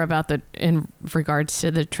mentioned her in regards to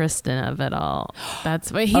the Tristan of it all.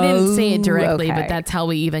 That's why he didn't say it directly, but that's how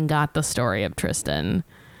we even got the story of Tristan.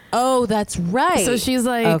 Oh, that's right. So she's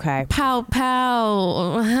like, okay, pow,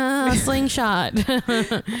 pow, slingshot.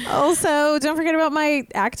 Also, don't forget about my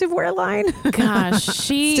activewear line. Gosh,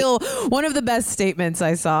 she still one of the best statements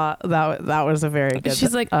I saw. That was a very good.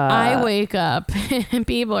 She's like, I wake up and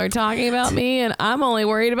people are talking about me, and I'm only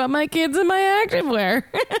worried about my kids and my activewear.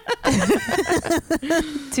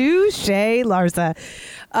 Touche, Larsa.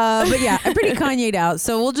 But yeah, I'm pretty Kanye'd out.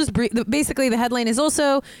 So we'll just basically the headline is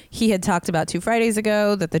also he had talked about 2 Fridays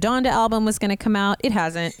ago that the Donda album was going to come out. It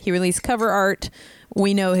hasn't. He released cover art.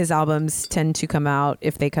 We know his albums tend to come out,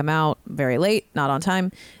 if they come out, very late, not on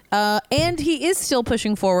time. And he is still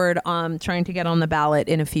pushing forward on trying to get on the ballot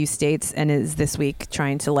in a few states, and is this week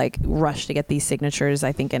trying to like rush to get these signatures,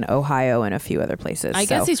 I think in Ohio and a few other places. I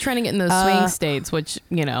guess he's trying to get in those swing states, which,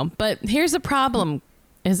 you know, but here's the problem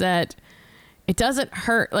is that it doesn't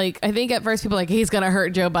hurt. Like, I think at first people are like, he's going to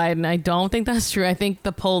hurt Joe Biden. I don't think that's true. I think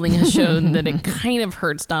the polling has shown that it kind of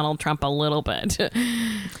hurts Donald Trump a little bit.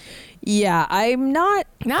 Yeah, I'm not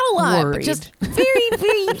a lot, worried. But just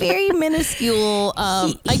very minuscule.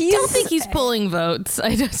 I don't think he's pulling votes.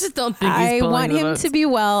 I just don't think he's pulling want him votes. to be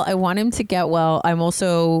well. I want him to get well. I'm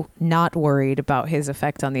also not worried about his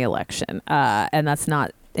effect on the election. And that's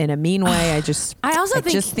not in a mean way. I just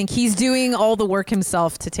think he's doing all the work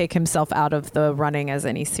himself to take himself out of the running as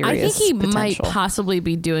any serious I think he potential. might possibly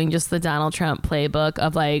be doing just the Donald Trump playbook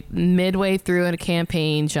of like midway through in a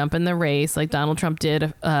campaign, jump in the race like Donald Trump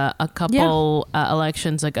did a couple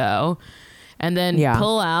elections ago, and then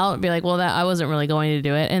pull out and be like, well, that I wasn't really going to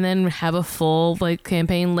do it, and then have a full like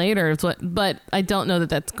campaign later. But I don't know that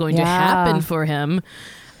that's going to happen for him.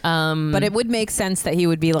 But it would make sense that he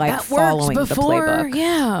would be like following the playbook.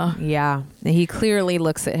 Yeah. He clearly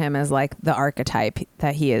looks at him as like the archetype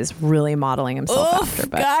that he is really modeling himself after.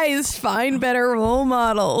 But guys, find better role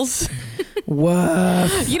models.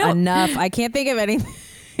 Woof. Enough. I can't think of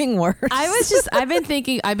anything worse.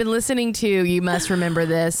 I've been listening to You Must Remember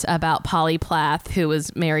This about Polly Plath, who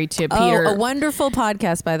was married to Peter. A wonderful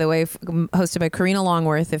podcast, by the way, hosted by Karina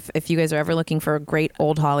Longworth. If you guys are ever looking for a great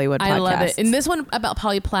old Hollywood podcast. I love it. And this one about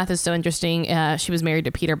Polly Plath is so interesting. She was married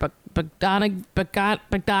to Peter Bogdanovich.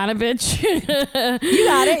 You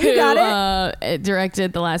got it.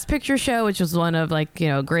 Directed The Last Picture Show, which was one of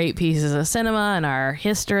great pieces of cinema in our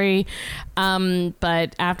history.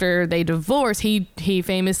 But after they divorced, he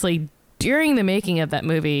famously, during the making of that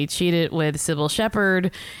movie, cheated with Sybil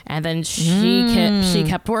Shepherd, and then she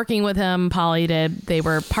kept working with him. Polly did. They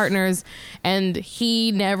were partners, and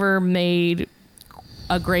he never made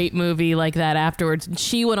a great movie like that afterwards.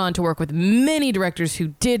 She went on to work with many directors who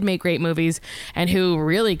did make great movies and who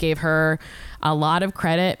really gave her a lot of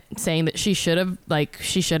credit, saying that she should have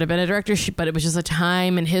been a director, but it was just a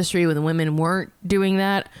time in history when women weren't doing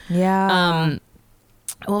that. Yeah.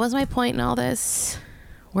 What was my point in all this?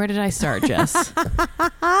 Where did I start, Jess?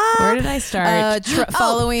 Where did I start?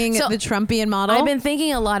 Following the Trumpian model. I've been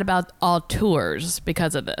thinking a lot about auteurs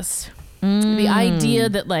because of this. The idea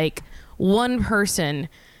that one person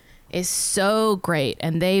is so great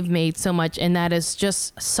and they've made so much, and that is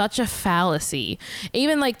just such a fallacy.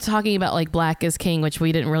 Even talking about Black is King, which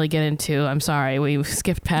we didn't really get into. I'm sorry, we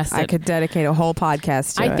skipped past it. I could dedicate a whole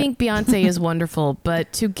podcast to it. I think Beyonce is wonderful,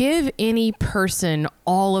 but to give any person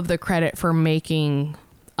all of the credit for making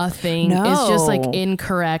a thing is just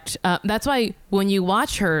incorrect. That's why when you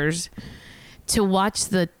watch hers, to watch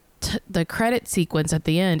the credit sequence at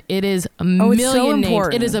the end, it is a million names.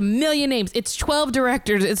 It is a million names. It's 12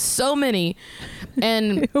 directors. It's so many.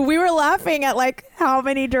 And we were laughing at how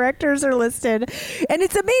many directors are listed, and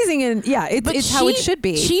it's amazing. And it's how it should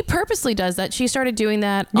be. She purposely does that. She started doing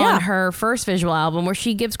that on her first visual album, where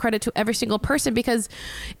she gives credit to every single person, because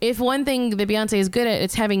if one thing that Beyonce is good at,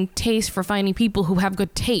 it's having taste for finding people who have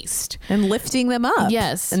good taste and lifting them up.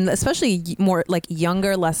 Yes. And especially more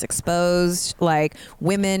younger, less exposed,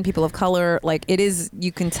 women, people of color. It is,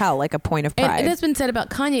 you can tell, a point of pride. And it has been said about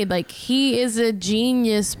Kanye, he is a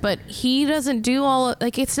genius, but he doesn't do all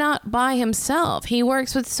it's not by himself. He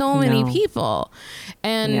works with so many people.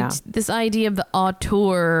 And this idea of the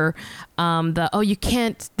auteur, you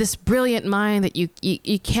can't, this brilliant mind that you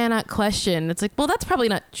cannot question. It's well, that's probably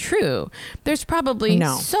not true. There's probably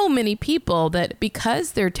so many people that,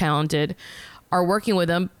 because they're talented, are working with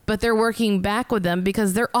them, but they're working back with them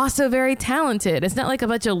because they're also very talented. It's not a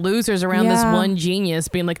bunch of losers around this one genius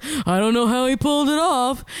being I don't know how he pulled it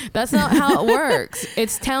off. That's not how it works.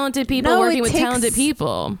 It's talented people working with talented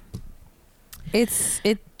people.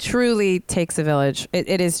 It truly takes a village.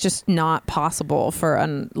 It is just not possible for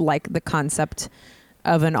the concept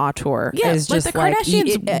of an auteur. Yeah, is like just the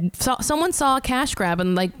Kardashians. Someone saw a cash grab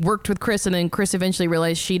and like worked with Kris, and then Kris eventually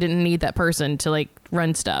realized she didn't need that person to like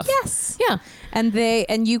run stuff. Yes. Yeah.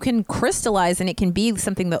 And you can crystallize, and it can be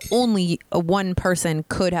something that only one person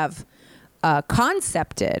could have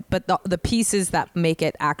concepted, but the pieces that make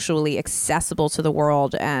it actually accessible to the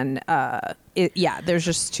world, and there's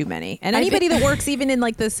just too many. And anybody that works even in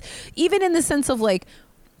like this, even in the sense of like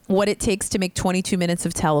what it takes to make 22 minutes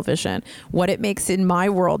of television, what it makes in my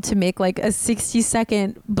world to make like a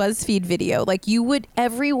 60-second BuzzFeed video, like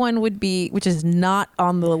everyone would be, which is not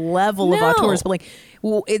on the level of auteurs, but like,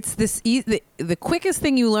 well, it's this the quickest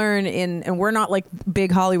thing you learn and we're not like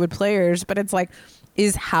big Hollywood players, but it's like,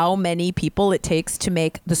 is how many people it takes to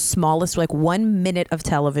make the smallest, like 1 minute of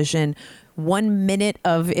television, 1 minute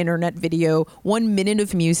of internet video, 1 minute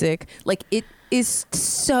of music. Like it is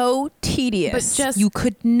so tedious. But just, you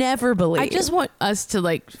could never believe. I just want us to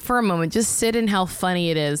like, for a moment, just sit in how funny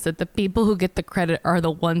it is that the people who get the credit are the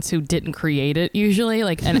ones who didn't create it. Usually,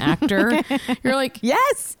 like an actor, you're like,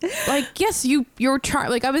 yes, you're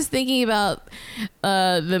like, I was thinking about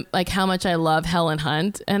like how much I love Helen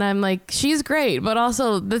Hunt, and I'm like, she's great, but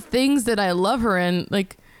also the things that I love her in,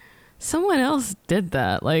 like, someone else did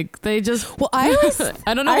that. Like they just, I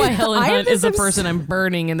don't know why Helen Hunt is the person I'm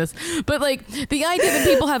burning in this, but like the idea that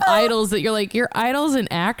people have idols, that you're like, your idol's an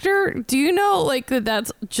actor. Do you know like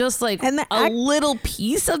that's just like a little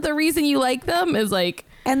piece of the reason you like them is like.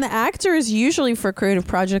 And the actor is usually, for creative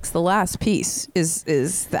projects, the last piece is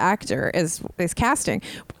the actor is casting.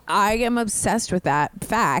 I am obsessed with that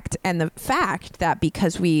fact, and the fact that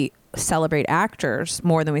because we celebrate actors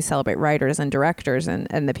more than we celebrate writers and directors and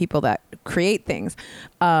the people that create things.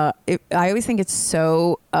 I always think it's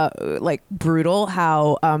so like brutal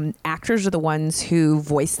how actors are the ones who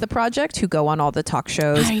voice the project, who go on all the talk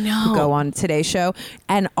shows, who go on Today's Show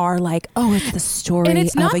and are like, oh, it's the story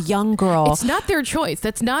of a young girl. It's not their choice.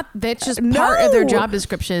 That's just part of their job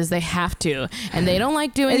description is they have to, and they don't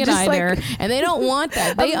like doing it either, and they don't want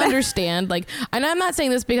that. They understand, like, and I'm not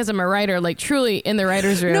saying this because I'm a writer, like truly in the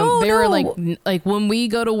writer's room, they were like when we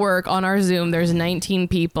go to work on our Zoom, there's 19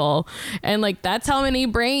 people, and like that's how many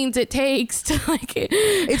brains it takes to like.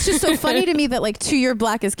 It's just so funny to me that like to your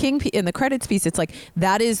Black is King in the credits piece, it's like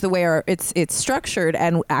that is the way it's structured,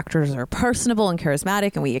 and actors are personable and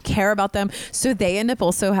charismatic, and we care about them, so they end up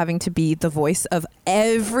also having to be the voice of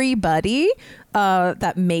everybody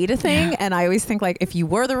that made a thing. And I always think like if you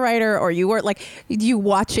were the writer or you were like, you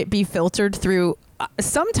watch it be filtered through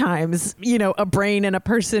sometimes, you know, a brain and a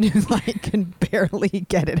person who like can barely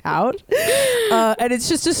get it out. And it's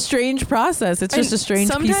just a strange process. It's just a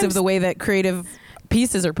strange piece of the way that creative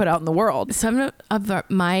pieces are put out in the world. Some of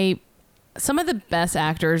the best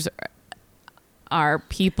actors are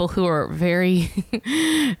people who are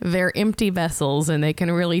they're empty vessels, and they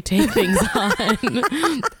can really take things on,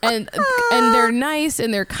 and they're nice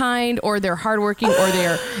and they're kind, or they're hardworking, or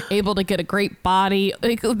they're able to get a great body.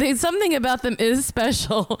 Like something about them is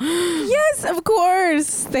special. Yes, of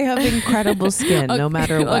course, they have incredible skin, no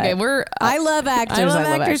matter what. Okay, I love actors. I love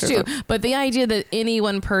actors too. But the idea that any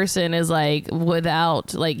one person is like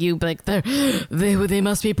without like you, like they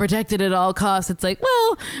must be protected at all costs. It's like,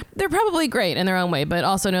 well, they're probably great in their own way, but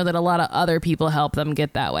also know that a lot of other people help them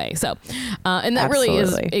get that way. So, and that Absolutely.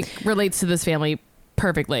 Really it relates to this family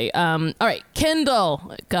perfectly. All right,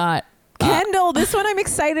 Kendall got. Kendall, this one I'm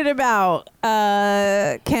excited about.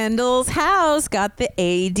 Kendall's house got the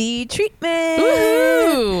AD treatment.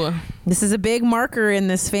 Woo-hoo! This is a big marker in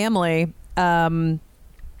this family. When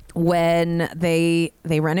they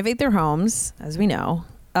renovate their homes, as we know,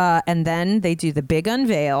 and then they do the big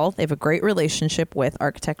unveil. They have a great relationship with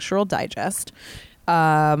Architectural Digest.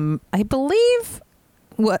 I believe.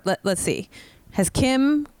 Let's see. Has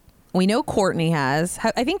Kim? We know Kourtney has.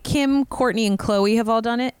 I think Kim, Kourtney, and Khloe have all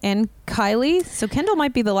done it, and Kylie. So Kendall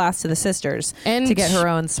might be the last of the sisters to get her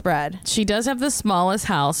own spread. She does have the smallest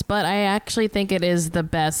house, but I actually think it is the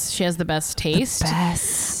best. She has the best taste. The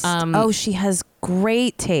best. She has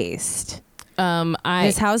great taste.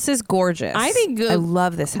 This house is gorgeous. I think I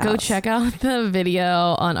love this house. Go check out the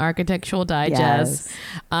video on Architectural Digest.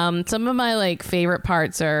 Yes. Some of my like favorite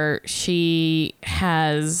parts are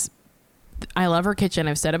I love her kitchen.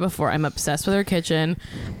 I've said it before. I'm obsessed with her kitchen.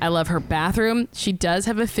 I love her bathroom. She does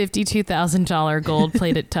have a $52,000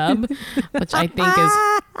 gold-plated tub, which I think is,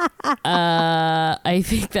 I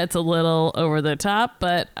think that's a little over the top,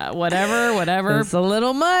 but whatever. It's a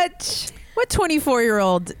little much. What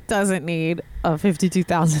 24-year-old doesn't need a $52,000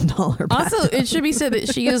 bathroom? Also, it should be said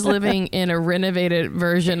that she is living in a renovated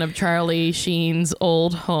version of Charlie Sheen's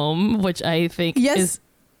old home, which I think is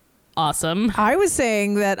awesome. I was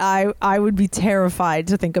saying that I would be terrified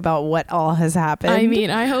to think about what all has happened. I mean,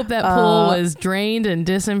 I hope that pool was drained and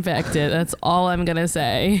disinfected. That's all I'm going to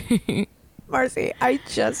say. Marcy, I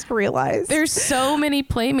just realized. There's so many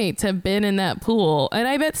playmates have been in that pool. And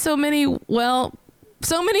I bet so many will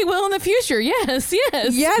in the future. Yes.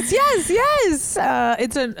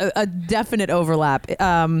 It's a definite overlap.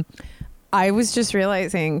 I was just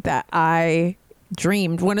realizing that I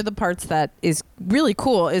dreamed, one of the parts that is really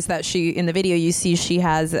cool is that in the video you see she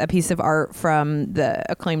has a piece of art from the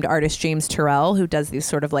acclaimed artist James Turrell, who does these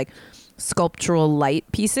sort of like sculptural light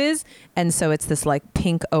pieces. And so it's this like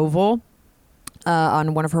pink oval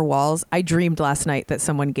on one of her walls. I dreamed last night that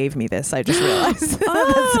someone gave me this. I just realized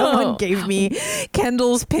that someone gave me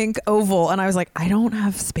Kendall's pink oval, and I was like, I don't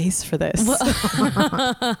have space for this. Well,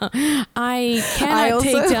 I cannot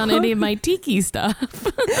take down any of my tiki stuff.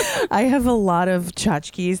 I have a lot of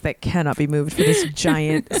tchotchkes that cannot be moved for this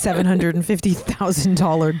giant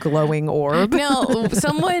 $750,000 glowing orb. Now,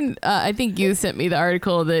 someone, I think you sent me the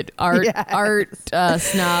article that art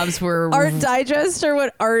snobs were Art Digest or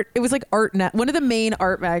what art? It was like ArtNet. One of the main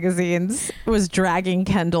art magazines was dragging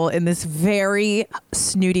Kendall in this very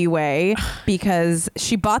snooty way because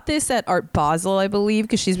she bought this at Art Basel, I believe,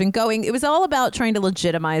 because she's been going. It was all about trying to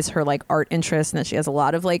legitimize her like art interest, and that she has a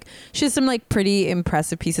lot of like, she has some like pretty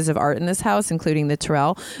impressive pieces of art in this house, including the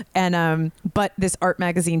Turrell. And but this art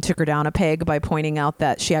magazine took her down a peg by pointing out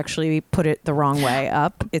that she actually put it the wrong way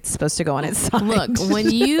up. It's supposed to go on its side. Look, when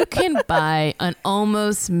you can buy an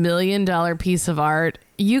almost $1 million piece of art,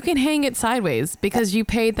 you can hang it sideways because you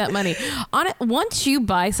paid that money on it. Once you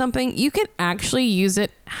buy something, you can actually use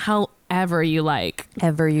it however you like,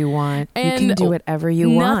 ever you want. And you can do whatever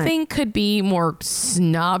you want. Nothing could be more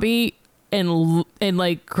snobby and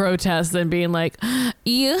like grotesque than being like,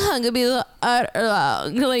 you hung a piece of art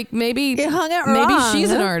wrong. Like maybe you hung it wrong. Maybe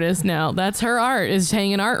she's an artist now. That's her art, is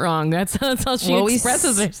hanging art wrong. That's how she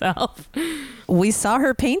expresses herself. We saw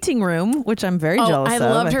her painting room, which I'm very jealous of. I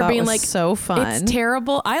loved her being was like, so fun. It's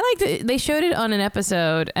terrible. I liked it. They showed it on an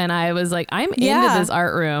episode, and I was like, I'm into this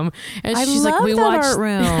art room. And she's like, we watched art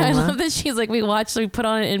room. I love that she's like, we put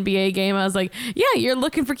on an NBA game. I was like, yeah, you're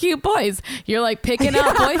looking for cute boys. You're like picking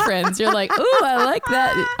out boyfriends. You're like, ooh, I like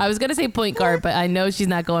that. I was gonna say point guard, but I know she's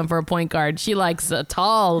not going for a point guard. She likes a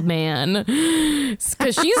tall man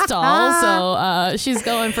because she's tall. So she's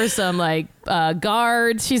going for some like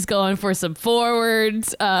guards. She's going for some forwards.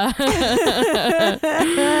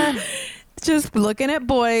 Just looking at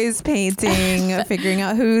boys, painting, figuring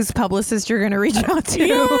out whose publicist you're going to reach out to.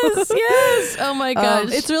 Yes. Oh my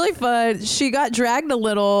gosh. It's really fun. She got dragged a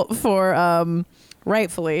little for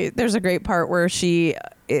rightfully. There's a great part where you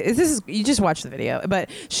just watch the video,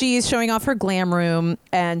 but she's showing off her glam room,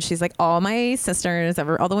 and she's like, all my sisters,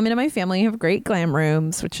 all the women in my family have great glam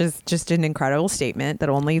rooms, which is just an incredible statement that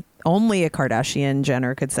only a Kardashian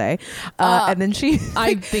Jenner could say. And then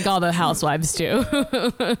I think all the housewives do.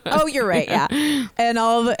 Oh, you're right. Yeah. And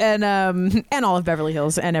all of Beverly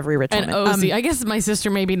Hills and every rich woman. And OC. I guess my sister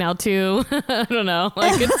maybe now too. I don't know.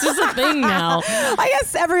 Like it's just a thing now. I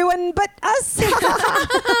guess everyone but us.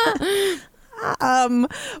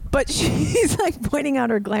 But she's like pointing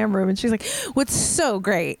out her glam room, and she's like, what's so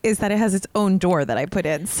great is that it has its own door that I put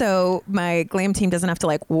in, so my glam team doesn't have to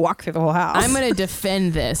like walk through the whole house. I'm going to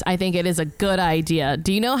defend this. I think it is a good idea.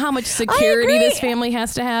 Do you know how much security this family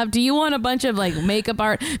has to have? Do you want a bunch of like makeup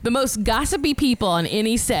art? The most gossipy people on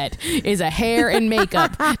any set is a hair and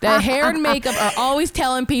makeup. The hair and makeup are always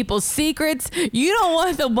telling people secrets. You don't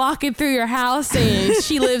want them walking through your house saying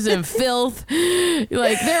she lives in filth.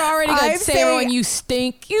 Like they're already going to say when you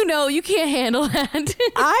stink, you can't handle that.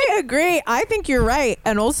 I agree. I think you're right.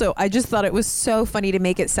 And also, I just thought it was so funny to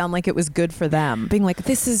make it sound like it was good for them. Being like,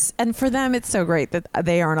 and for them, it's so great that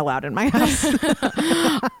they aren't allowed in my house.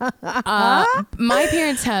 My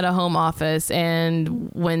parents had a home office,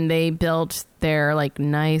 and when they built their like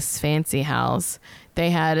nice fancy house, they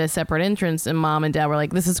had a separate entrance, and mom and dad were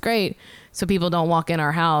like, this is great. So people don't walk in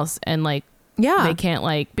our house and like, yeah, they can't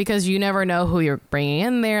like, because you never know who you're bringing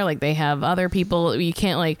in there. Like they have other people. You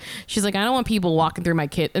can't like, she's like, I don't want people walking through my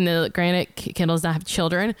kid. And then granted, Kendall does not have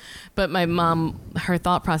children, but my mom, her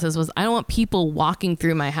thought process was, I don't want people walking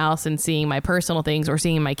through my house and seeing my personal things or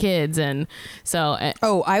seeing my kids. And so,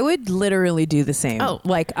 I would literally do the same. Oh,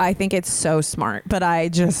 like I think it's so smart, but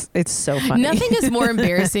it's so funny. Nothing is more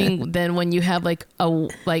embarrassing than when you have like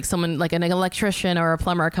someone like an electrician or a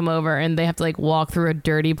plumber come over and they have to like walk through a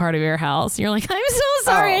dirty part of your house. You're like, I'm so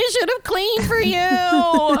sorry. I should have cleaned for you.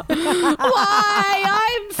 Why?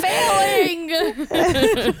 I'm failing.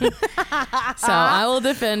 So I will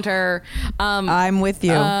defend her. I'm with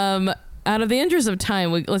you. out of the interest of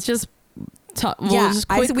time, let's just talk. Just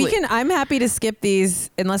I'm happy to skip these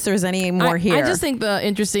unless there's any more here. I just think the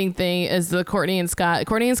interesting thing is the Kourtney and Scott.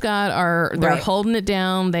 Kourtney and Scott they're holding it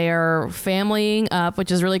down. They are familying up,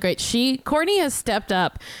 which is really great. Kourtney has stepped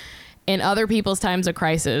up in other people's times of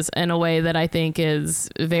crisis in a way that I think is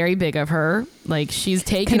very big of her. Like she's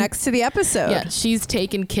taken connects to the episode. Yeah, she's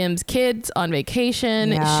taken Kim's kids on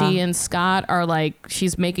vacation. Yeah. She and Scott are like,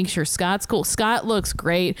 she's making sure Scott's cool. Scott looks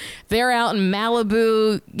great. They're out in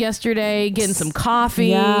Malibu yesterday getting some coffee.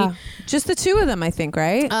 Yeah. Just the two of them, I think,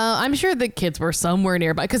 right? I'm sure the kids were somewhere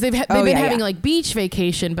nearby because they've been having like beach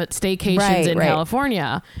vacation, but staycations in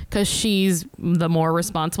California because she's the more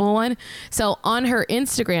responsible one. So on her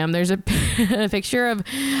Instagram, there's a picture of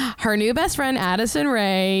her new best friend, Addison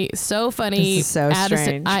Rae. So funny. This is so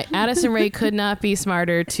strange. Addison Rae could not be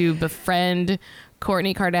smarter to befriend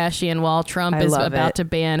Kourtney Kardashian while Trump is about to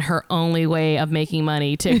ban her only way of making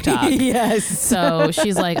money, TikTok. Yes. So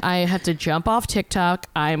she's like, I have to jump off TikTok.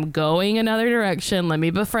 I'm going another direction. Let me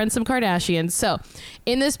befriend some Kardashians. So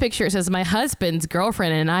in this picture, it says, my husband's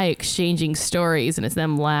girlfriend and I exchanging stories. And it's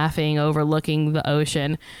them laughing, overlooking the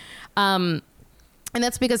ocean. And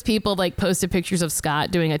that's because people like posted pictures of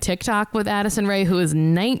Scott doing a TikTok with Addison Rae, who is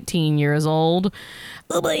 19 years old,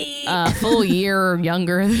 full year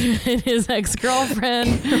younger than his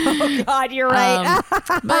ex-girlfriend. Oh God, you're right.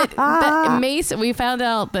 But Mason, we found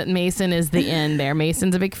out that Mason is the end there.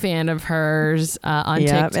 Mason's a big fan of hers on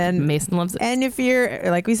TikTok. And Mason loves it. And if you're,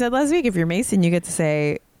 like we said last week, if you're Mason, you get to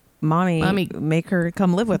say, Mommy, make her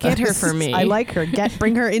come live with us. Get her for me. I like her.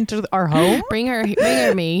 Bring her into our home. Bring her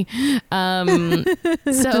me.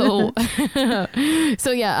 So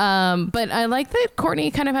yeah. But I like that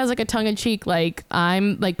Kourtney kind of has like a tongue in cheek. Like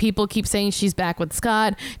people keep saying she's back with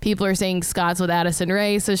Scott. People are saying Scott's with Addison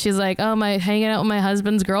Rae. So she's like, hanging out with my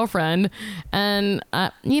husband's girlfriend. And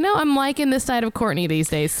I'm liking this side of Kourtney these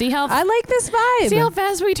days. I like this vibe. See how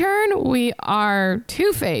fast we turn? We are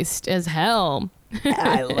two-faced as hell.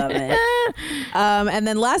 I love it. And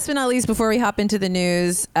then last but not least, before we hop into the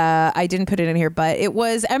news, I didn't put it in here, but it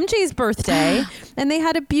was MJ's birthday and they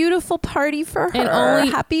had a beautiful party for her. And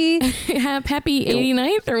happy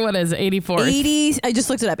 89th or what is it? 84th? 80. I just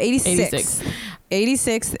looked it up. 86.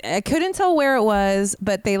 86. I couldn't tell where it was,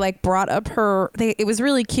 but they like brought up it was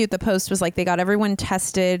really cute. The post was like, they got everyone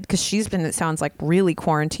tested because she's been, it sounds like, really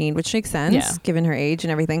quarantined, which makes sense given her age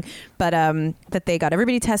and everything. But that they got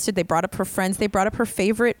everybody tested. They brought up her friends. They brought up her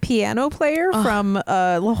favorite piano player from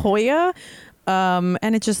La Jolla.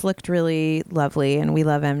 And it just looked really lovely, and we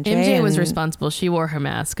love MJ. MJ was responsible. She wore her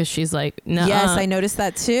mask because she's like, nah. Yes, I noticed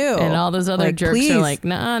that too. And all those other jerks are like,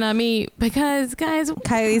 nah, not me. Because guys,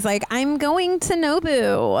 Kylie's like, I'm going to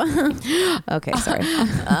Nobu. Okay, sorry.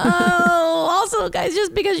 Also, guys,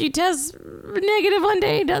 just because you test negative one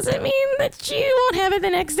day doesn't mean that you won't have it the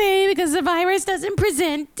next day because the virus doesn't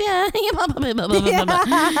present.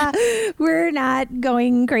 We're not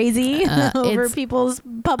going crazy over people's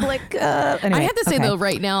public. Anyway, I have to say though,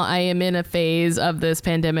 right now I am in a phase of this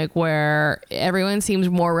pandemic where everyone seems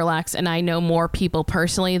more relaxed, and I know more people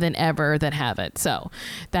personally than ever that have it. So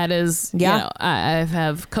that is, I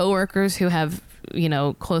have coworkers who have,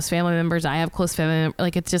 close family members. I have close family members.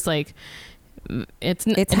 Like, it's just like,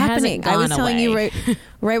 it's happening. I was telling you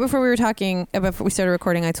right before we were talking, before we started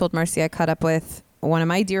recording, I told Marcy I caught up with one of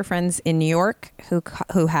my dear friends in New York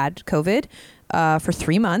who had COVID for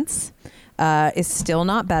 3 months. Is still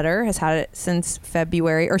not better, has had it since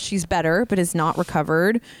February, or she's better, but is not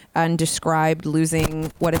recovered, and described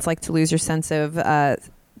losing what it's like to lose your sense of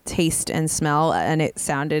taste and smell. And it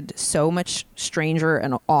sounded so much stranger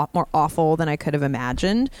and more awful than I could have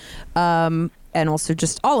imagined. And also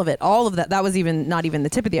just all of that. That was not even the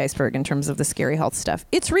tip of the iceberg in terms of the scary health stuff.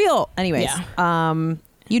 It's real. Anyways,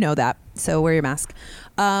 you know that. So wear your mask.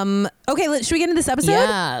 Okay, should we get into this episode?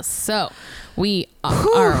 Yeah. So we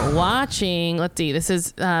are watching. Let's see. This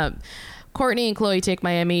is Kourtney and Khloe Take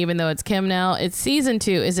Miami, even though it's Kim now. It's season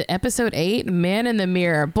 2. Is it episode 8? Man in the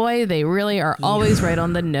Mirror. Boy, they really are always right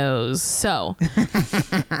on the nose. So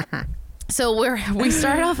we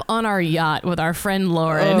start off on our yacht with our friend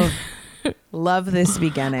Lauren. Oh. Love this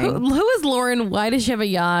beginning. Who is Lauren? Why does she have a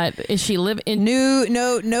yacht? Is she live in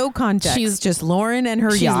no context? She's just Lauren and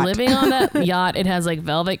her yacht. She's living on that yacht. It has like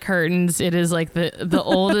velvet curtains. It is like the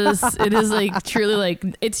oldest. It is like truly like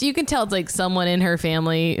you can tell it's like someone in her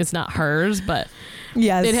family. It's not hers, but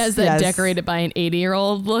yes, it has that decorated by an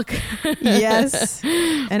 80-year-old look. Yes,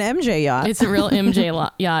 an MJ yacht. It's a real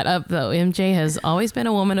MJ yacht. Though MJ has always been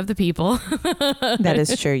a woman of the people. That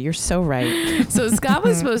is true. You're so right. So Scott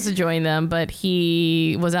was supposed to join them, but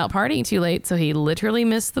he was out partying too late, so he literally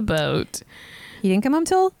missed the boat. He didn't come home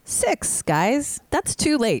till 6, guys. That's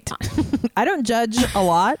too late. I don't judge a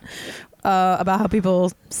lot about how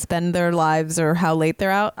people spend their lives or how late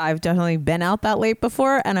they're out. I've definitely been out that late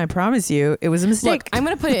before, and I promise you it was a mistake. Look, I'm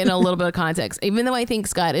going to put it in a little bit of context. Even though I think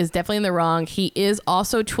Scott is definitely in the wrong, he is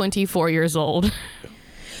also 24 years old.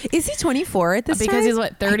 Is he 24 at this time? Because he's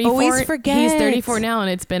what, 34? I always forget. He's 34 now, and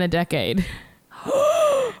it's been a decade.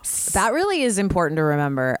 That really is important to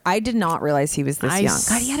remember. I did not realize he was this young.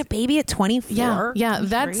 God, he had a baby at 24. Yeah.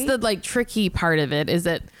 That's the like tricky part of it, is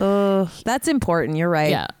that that's important. You're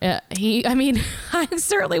right. Yeah. I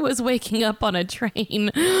certainly was waking up on a train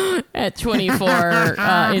at 24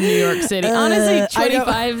 in New York City. Honestly,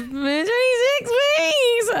 25, 26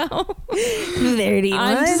 weeks. So 31.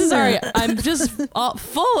 I'm just sorry. I'm just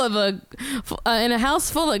full of in a house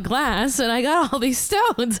full of glass, and I got all these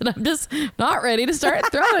stones, and I'm just not ready to start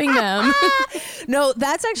throwing them. No,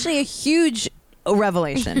 that's actually a huge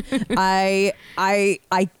revelation. I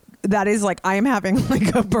that is like, I am having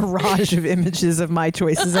like a barrage of images of my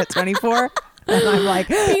choices at 24. And I'm like,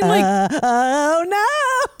 oh no.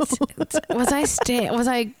 Was I staying with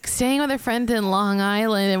a friend in Long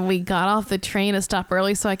Island, and we got off the train to stop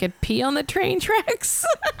early so I could pee on the train tracks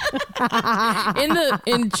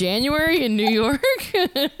in January in New York?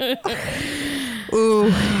 Ooh,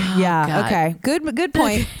 yeah. God. Okay. Good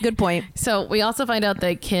point. Good point. So we also find out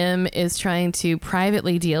that Kim is trying to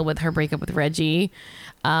privately deal with her breakup with Reggie.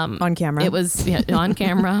 On camera. It was on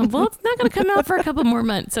camera. Well, it's not going to come out for a couple more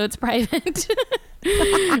months, so it's private.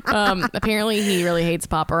 Apparently he really hates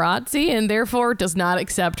paparazzi and therefore does not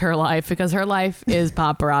accept her life, because her life is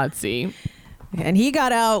paparazzi. And he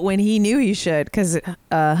got out when he knew he should, because,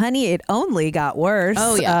 honey, it only got worse.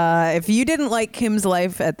 Oh, yeah. If you didn't like Kim's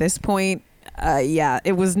life at this point,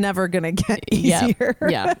 it was never going to get easier.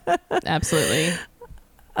 Yeah, absolutely.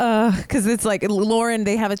 Because it's like Lauren,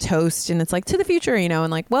 they have a toast and it's like, to the future,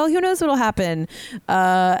 and like, well, who knows what'll happen?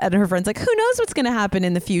 And her friend's like, who knows what's going to happen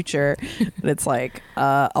in the future? And it's like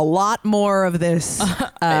a lot more of this.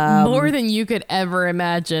 More than you could ever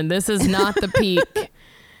imagine. This is not the peak.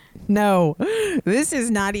 No, this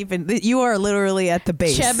is not even, you are literally at the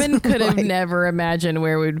base. Chebin could have never imagined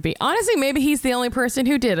where we'd be. Honestly, maybe he's the only person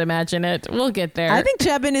who did imagine it. We'll get there. I think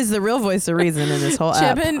Chebin is the real voice of reason in this whole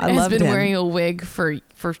Chebin has been him. Wearing a wig for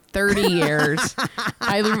 30 years.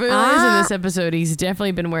 I realize in this episode he's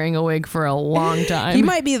definitely been wearing a wig for a long time. He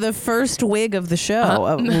might be the first wig of the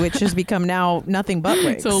show, which has become now nothing but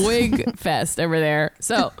wigs. So wig fest over there.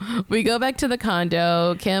 So we go back to the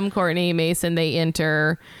condo. Kim, Kourtney, Mason, they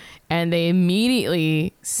enter. And they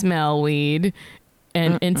immediately smell weed.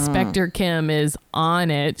 And Inspector Kim is on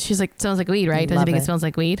it. She's like, smells like weed, right? Doesn't think it smells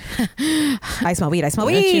like weed? I smell weed. I smell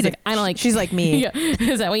weed. She's like, I don't like. She's like me. Yeah.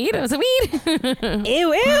 Is that weed? Is it weed?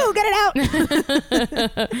 Ew, get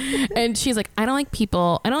it out. And she's like, I don't like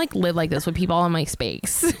people. I don't like live like this with people in my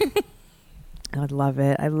space. I love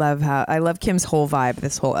it. I love Kim's whole vibe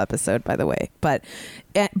this whole episode, by the way. But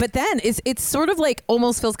then it's sort of like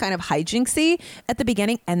almost feels kind of hijinksy at the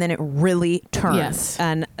beginning, and then it really turns. Yes.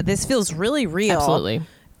 And this feels really real. Absolutely.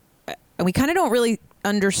 And we kind of don't really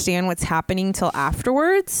understand what's happening till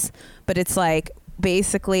afterwards. But it's like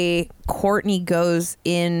basically Kourtney goes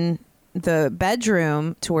in the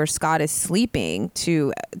bedroom to where Scott is sleeping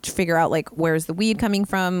to figure out like where's the weed coming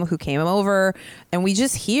from, who came over, and we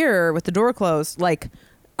just hear with the door closed like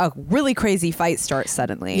a really crazy fight start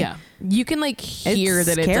suddenly. Yeah, you can like hear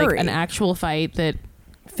that scary. It's like an actual fight that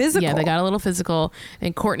physical. Yeah, they got a little physical,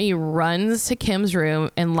 and Kourtney runs to Kim's room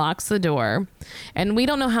and locks the door, and we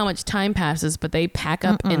don't know how much time passes, but they pack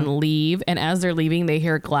up and leave, and as they're leaving they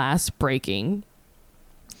hear glass breaking,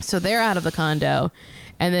 so they're out of the condo.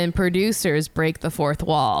 And then producers break the fourth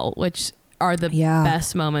wall, which are the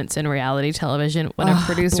best moments in reality television when a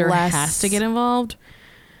producer has to get involved.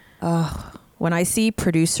 When I see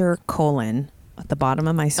producer : at the bottom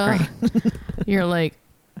of my screen, you're like,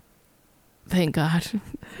 thank God.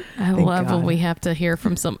 I love when we have to hear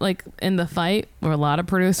from some, like in the fight where a lot of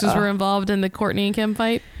producers were involved in the Kourtney and Kim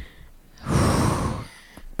fight.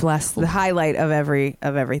 Bless, the highlight of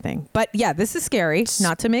everything. But yeah, this is scary,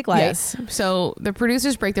 not to make light. Yes. So the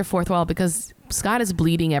producers break their fourth wall because Scott is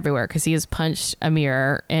bleeding everywhere because he has punched a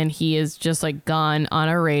mirror, and he is just like gone on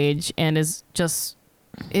a rage, and is just,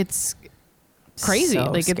 it's crazy. So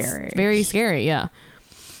like scary. It's very scary. Yeah.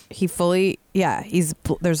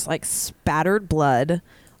 There's like spattered blood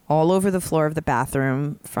all over the floor of the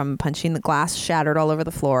bathroom from punching, the glass shattered all over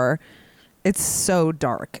the floor. It's so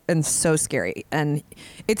dark and so scary. And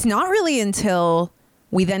it's not really until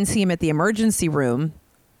we then see him at the emergency room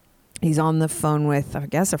he's on the phone with, I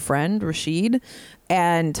guess, a friend, Rashid,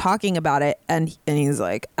 and talking about it. And he's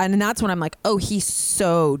like, and that's when I'm like, oh, he's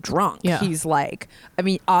so drunk. Yeah. He's like, I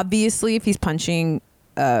mean, obviously if he's punching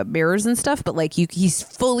mirrors and stuff, but like he's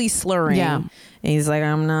fully slurring. Yeah. And he's like,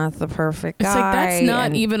 I'm not the perfect guy. It's like, that's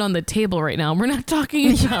not even on the table right now. We're not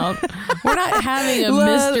talking about, we're not having a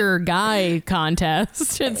Mr. Guy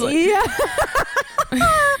contest. It's like,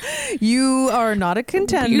 you are not a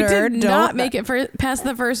contender. You did not make it past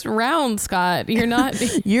the first round, Scott. You're not.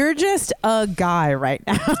 You're just a guy right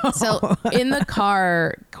now. So in the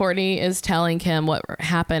car, Kourtney is telling Kim what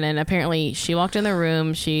happened. And apparently she walked in the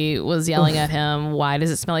room. She was yelling at him. Why does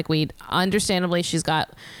it smell like weed? Understandably, she's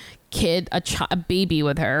got a baby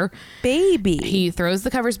with her. Baby. He throws the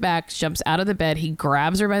covers back, jumps out of the bed. He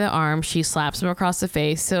grabs her by the arm. She slaps him across the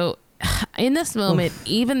face. So in this moment,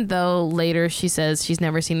 even though later she says she's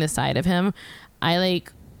never seen this side of him, I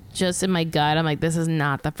like, just in my gut, I'm like, this is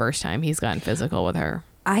not the first time he's gotten physical with her.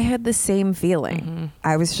 I had the same feeling. Mm-hmm.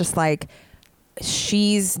 I was just like,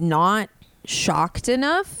 she's not shocked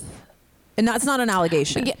enough. And that's not an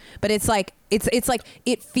allegation, but it's like, it's like,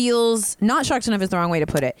 it feels, not shocked enough is the wrong way to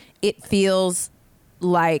put it. It feels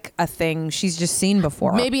like a thing she's just seen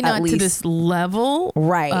before. Maybe not to this level.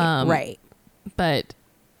 Right. Right. But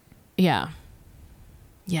yeah.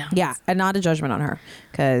 And not a judgment on her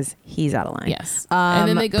because he's out of line. Yes. And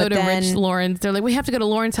then they go to Rich Lauren's. They're like, we have to go to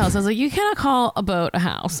Lauren's house. I was like, you cannot call a boat a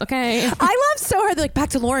house. Okay. I love so hard. They're like,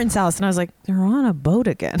 back to Lauren's house. And I was like, they're on a boat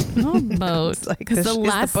again. No boat. Because the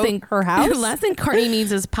last thing, her house. The last thing Kourtney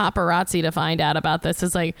needs is paparazzi to find out about this.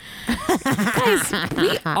 It's like, guys,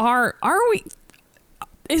 are we,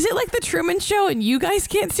 is it like the Truman Show and you guys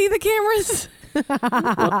can't see the cameras?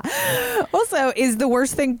 Also, is the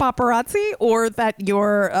worst thing paparazzi or that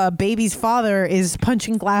your baby's father is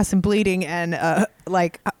punching glass and bleeding and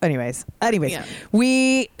anyways yeah.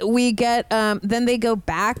 we get then they go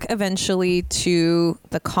back eventually to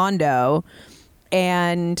the condo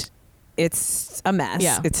and it's a mess.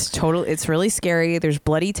 Yeah. It's really scary. There's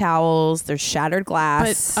bloody towels, there's shattered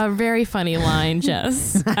glass. But a very funny line,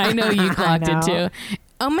 Jess. I know you clocked it too.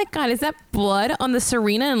 Oh my God, is that blood on the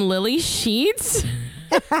Serena and Lily sheets?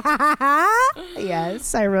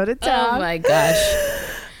 Yes, I wrote it down. Oh my gosh.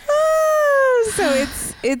 So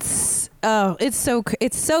it's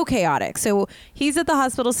so chaotic. So he's at the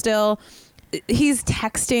hospital still. He's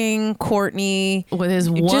texting Kourtney with his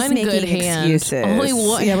one good hand. Excuses. Only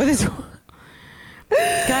one. Yeah, with his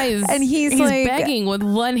guys, and he's like begging with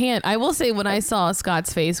one hand. I will say, when I saw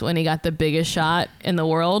Scott's face when he got the biggest shot in the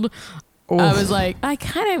world, oof. I was like, I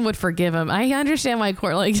kind of would forgive him. I understand why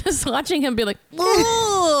Kourtney, like, just watching him be like,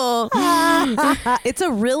 it's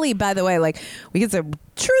a really, by the way, like, we get some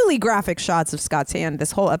truly graphic shots of Scott's hand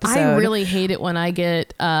this whole episode. I really hate it when I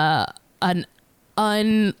get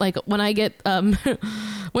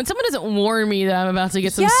when someone doesn't warn me that I'm about to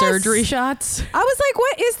get some surgery shots. I was like,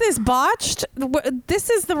 what is this, botched? This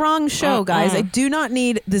is the wrong show, guys. I do not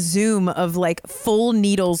need the zoom of like full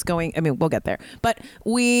needles going. I mean, we'll get there. But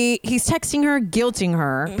he's texting her, guilting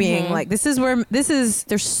her, being like,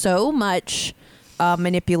 there's so much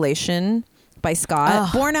manipulation by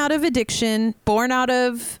Scott, born out of addiction, born out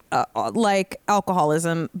of like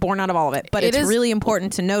alcoholism, born out of all of it. But it's really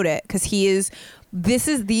important to note it because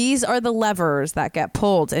these are the levers that get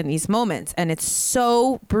pulled in these moments. And it's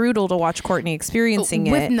so brutal to watch Kourtney experiencing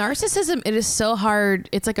it. With narcissism, it is so hard.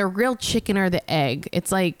 It's like a real chicken or the egg.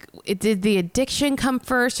 It's like, did the addiction come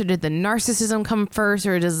first or did the narcissism come first?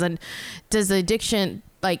 Or does the addiction,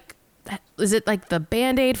 like, is it like the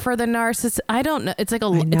Band-Aid for the narcissist? I don't know. It's like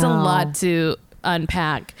it's a lot to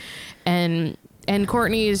unpack. And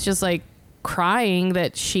Kourtney is just like crying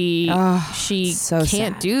that she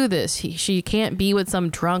can't do this. She can't be with some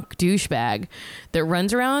drunk douchebag that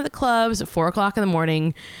runs around at the clubs at 4:00 in the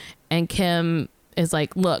morning. And Kim is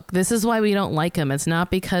like, look, this is why we don't like him. It's not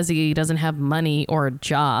because he doesn't have money or a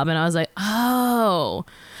job. And I was like, oh,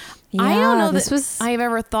 yeah, I don't know that I've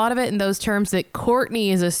ever thought of it in those terms, that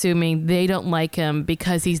Kourtney is assuming they don't like him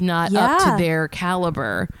because he's not up to their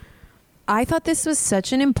caliber. I thought this was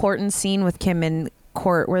such an important scene with Kim and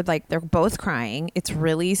Court where like they're both crying. It's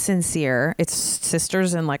really sincere. It's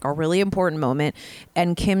sisters in like a really important moment.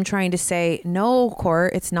 And Kim trying to say, no,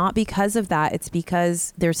 Court, it's not because of that. It's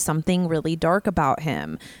because there's something really dark about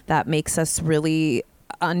him that makes us really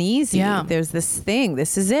uneasy. Yeah. There's this thing.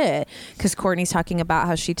 This is it. Because Kourtney's talking about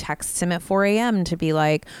how she texts him at 4 a.m. to be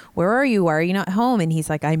like, where are you? Why are you not home? And he's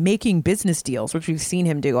like, I'm making business deals, which we've seen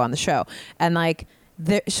him do on the show. And like,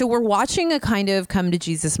 So we're watching a kind of come to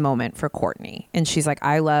Jesus moment for Kourtney. And she's like,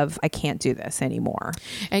 I can't do this anymore.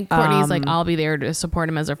 And Kourtney's like, I'll be there to support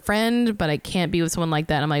him as a friend, but I can't be with someone like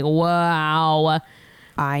that. I'm like, wow.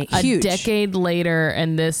 Huge. A decade later,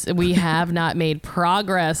 and we have not made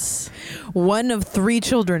progress. One of 3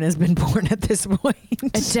 children has been born at this point.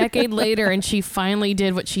 A decade later, and she finally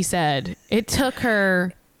did what she said. It took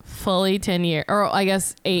her fully 10 years, or I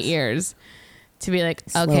guess 8 years, to be like,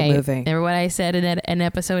 okay, remember what I said in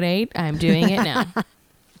episode 8? I'm doing it now.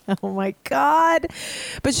 Oh my God.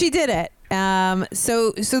 But she did it.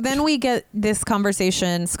 So then we get this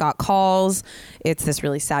conversation. Scott calls. It's this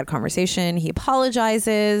really sad conversation. He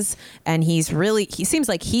apologizes, and he seems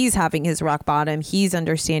like he's having his rock bottom. He's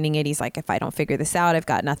understanding it. He's like, if I don't figure this out, I've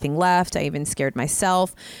got nothing left. I even scared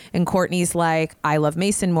myself. And Kourtney's like, I love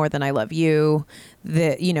Mason more than I love you.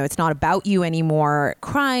 It's not about you anymore.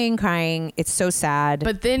 Crying. It's so sad.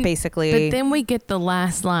 But then we get the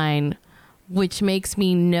last line, which makes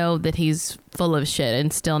me know that he's full of shit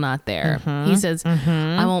and still not there. Mm-hmm. He says,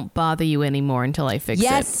 I won't bother you anymore until I fix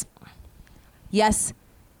it. Yes.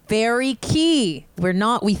 Very key.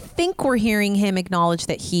 We think we're hearing him acknowledge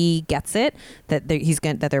that he gets it, that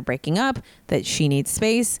they're breaking up, that she needs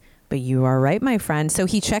space. But you are right, my friend. So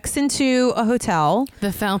he checks into a hotel.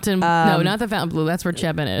 The Fountain. No, not the Fontainebleau. That's where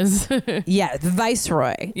Chebin is. Yeah. The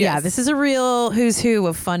Viceroy. Yes. Yeah. This is a real who's who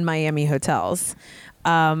of fun Miami hotels.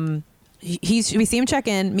 We see him check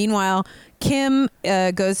in. Meanwhile, Kim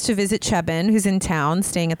goes to visit Chebin, who's in town,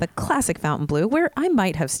 staying at the classic Fontainebleau, where I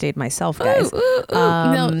might have stayed myself, guys.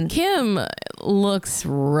 No, Kim looks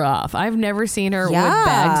rough. I've never seen her with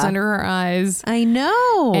bags under her eyes. I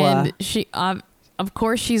know. And she, of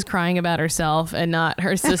course, she's crying about herself and not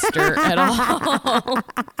her sister at all.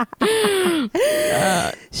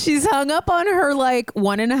 She's hung up on her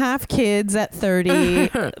 1.5 kids at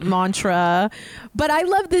 30 mantra. But I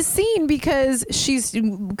love this scene because she's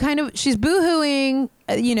boohooing.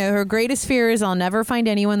 Her greatest fear is I'll never find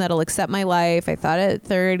anyone that'll accept my life. I thought at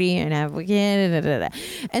 30 and have a kid.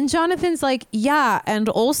 And Jonathan's like, yeah. And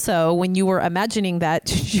also, when you were imagining that,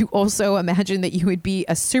 did you also imagine that you would be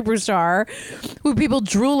a superstar who people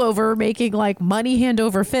drool over, making money hand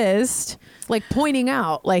over fist, pointing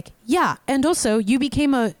out yeah. And also, you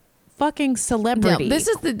became a fucking celebrity. No, this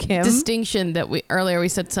is the distinction that we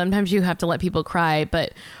said sometimes you have to let people cry,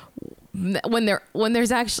 but when they're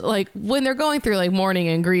going through mourning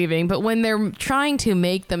and grieving, but when they're trying to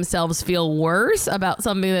make themselves feel worse about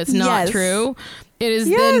something that's not true, it is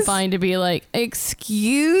then fine to be like,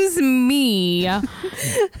 excuse me,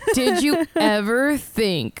 did you ever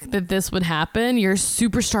think that this would happen? You're a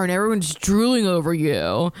superstar and everyone's drooling over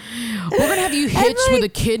you. We're gonna have you hitched with a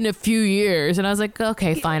kid in a few years. And I was like,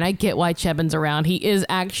 okay, fine, I get why Chebin's around. He is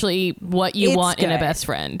actually what you want in a best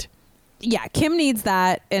friend. Yeah, Kim needs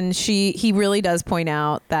that, and he really does point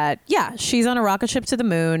out that she's on a rocket ship to the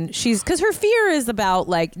moon. Because her fear is about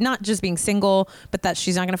not just being single, but that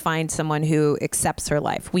she's not going to find someone who accepts her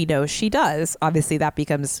life. We know she does. Obviously, that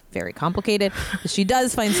becomes very complicated. But she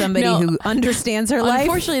does find somebody who understands her life.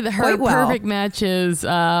 Unfortunately, her perfect match is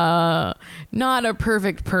not a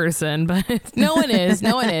perfect person, but no one is.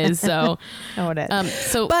 No one is. So no one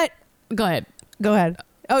is. But go ahead.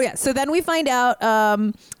 Oh yeah. So then we find out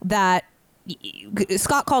that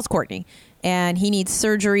Scott calls Kourtney and he needs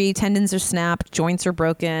surgery. Tendons are snapped, joints are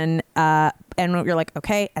broken. And you're like,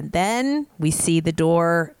 okay. And then we see the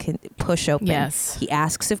door can push open. Yes. He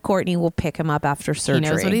asks if Kourtney will pick him up after surgery.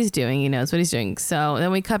 He knows what he's doing. So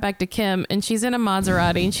then we cut back to Kim and she's in a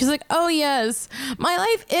Maserati and she's like, oh yes, my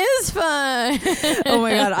life is fun. Oh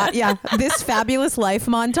my God. Yeah. This fabulous life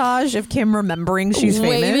montage of Kim remembering she's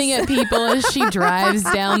famous. Waving at people as she drives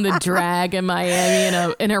down the drag in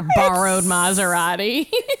Miami in her borrowed Maserati.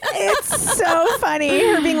 It's so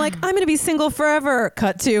funny. Her being like, I'm going to be single forever.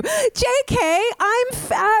 Cut to JK. I'm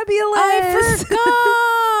fabulous. I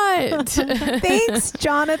forgot. Thanks,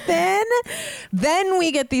 Jonathan. Then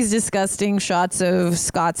we get these disgusting shots of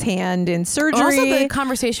Scott's hand in surgery. Also, the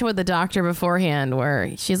conversation with the doctor beforehand,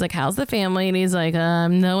 where she's like, "How's the family?" And he's like,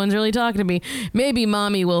 "No one's really talking to me. Maybe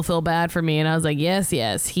mommy will feel bad for me." And I was like, "Yes,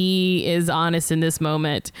 he is honest in this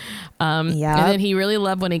moment." And then he really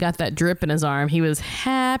loved when he got that drip in his arm. He was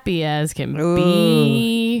happy as can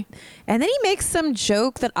be. And then he makes some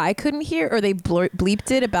joke that I couldn't hear, or they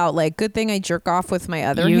bleeped it about good thing I jerk off with my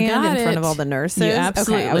other hand in front of all the nurses.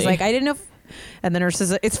 Absolutely. Okay, I was like, I didn't know. And the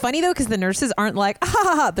nurses, it's funny though, because the nurses aren't like, ha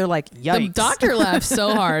ha ha. They're like, yikes. The doctor laughed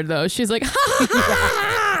so hard though. She's like, ha ha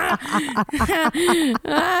ha.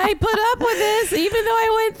 I put up with this even though I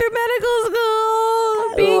went through medical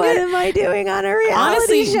school. What am I doing on a reality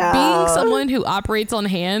honestly, show? being someone who operates on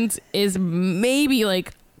hands is maybe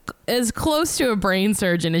like as close to a brain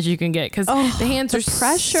surgeon as you can get, because the hands are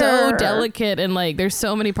so delicate and like there's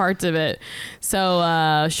so many parts of it.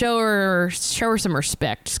 So show her some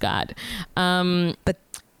respect, Scott. But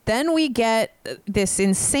then we get this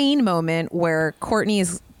insane moment where Kourtney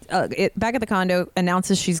is back at the condo,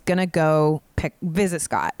 announces she's gonna go visit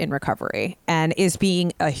Scott in recovery, and is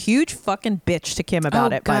being a huge fucking bitch to Kim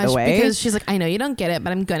about it. By the way, because she's like, I know you don't get it,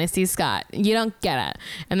 but I'm gonna see Scott. You don't get it.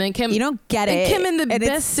 And then Kim, you don't get it. And Kim, in the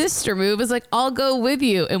best sister move, is like, I'll go with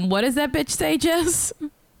you. And what does that bitch say, Jess?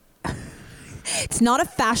 It's not a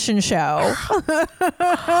fashion show.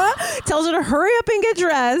 Tells her to hurry up and get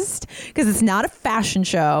dressed because it's not a fashion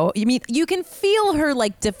show. You mean you can feel her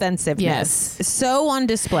like defensiveness so on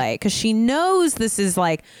display because she knows this is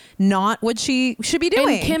like not what she should be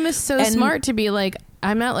doing. And Kim is so smart to be like,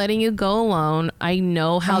 I'm not letting you go alone. I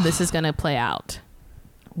know how this is going to play out.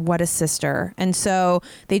 What a sister. And so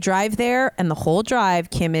they drive there, and the whole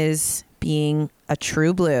drive, Kim is being a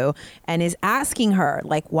true blue and is asking her,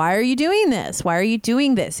 like, why are you doing this? Why are you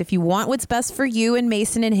doing this? If you want what's best for you and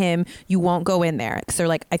Mason and him, you won't go in there. Because they're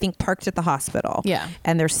like, I think parked at the hospital. Yeah.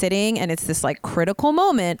 And they're sitting, and it's this like critical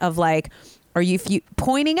moment of like, are you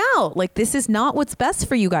pointing out like this is not what's best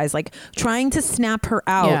for you guys, like trying to snap her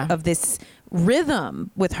out of this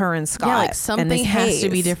rhythm with her and Scott. Yeah, like something has to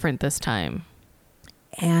be different this time.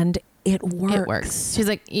 And it works. It works. She's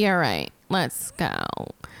like, you're right. Let's go.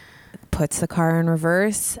 Puts the car in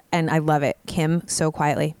reverse, and I love it. Kim, so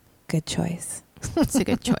quietly, good choice. It's a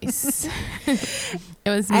good choice. It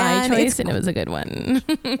was my choice, and it was a good one.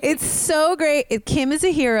 It's so great. Kim is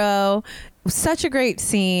a hero. Such a great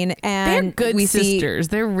scene. And they're good sisters.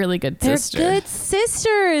 They're really good sisters. They're good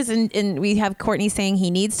sisters. And we have Kourtney saying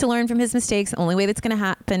he needs to learn from his mistakes. The only way that's going to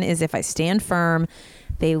happen is if I stand firm.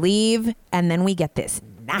 They leave, and then we get this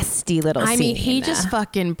nasty little scene. I mean, he just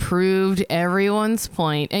fucking proved everyone's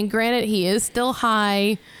point. And granted, he is still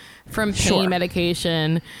high from pain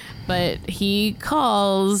medication, but he's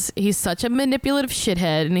such a manipulative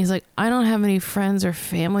shithead, and he's like, I don't have any friends or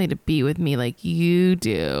family to be with me like you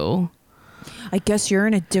do. I guess you're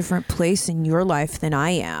in a different place in your life than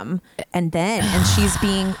I am. And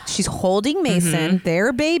she's holding Mason,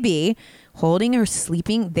 their baby, holding their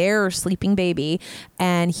sleeping baby,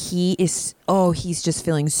 and he's just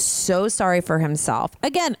feeling so sorry for himself.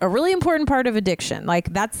 Again, a really important part of addiction.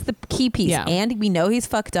 Like, that's the key piece. Yeah. And we know he's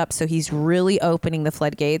fucked up, so he's really opening the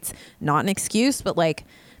floodgates. Not an excuse, but like,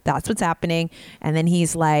 that's what's happening. And then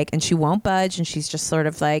he's like, and she won't budge, and she's just sort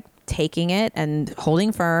of like taking it and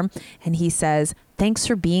holding firm. And he says, thanks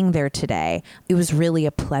for being there today. It was really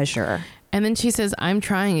a pleasure. And then she says, I'm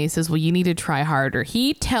trying. He says, well, you need to try harder.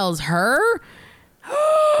 He tells her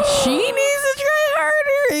she needs to try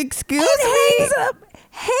harder. Excuse me.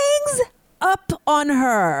 Hangs up on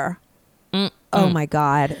her. Oh my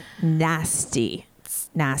God. Nasty.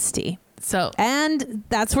 So, and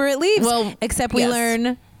that's where it leaves. Well, except we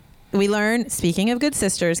learn, speaking of good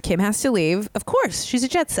sisters, Kim has to leave. Of course, she's a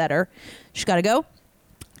jet setter. She's got to go.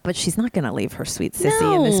 But she's not going to leave her sweet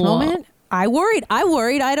sissy in this moment. I worried.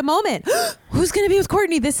 I had a moment. Who's going to be with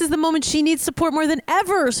Kourtney? This is the moment she needs support more than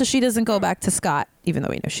ever, so she doesn't go back to Scott, even though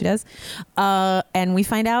we know she does. And we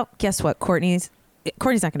find out, guess what? Kourtney's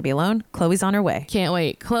not going to be alone. Khloe's on her way. Can't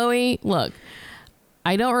wait. Khloe, look,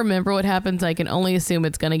 I don't remember what happens. I can only assume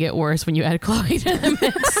it's going to get worse when you add Khloe to the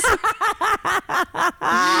mix.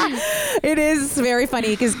 It is very funny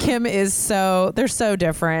because Kim is they're so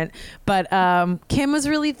different. But Kim was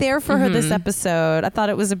really there for her this episode. I thought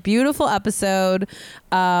it was a beautiful episode.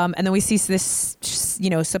 And then we see this,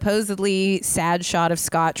 supposedly sad shot of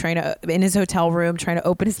Scott in his hotel room trying to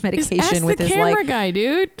open his medication with his camera guy,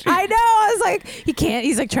 dude. I know. I was like, he can't.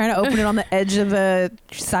 He's like trying to open it on the edge of the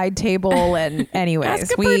side table. And anyways,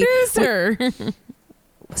 ask a producer.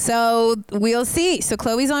 So we'll see. So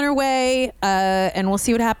Khloe's on her way, and we'll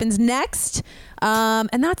see what happens next.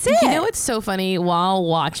 And that's it. You know what's so funny? While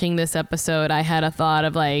watching this episode, I had a thought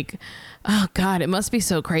of like, oh God, it must be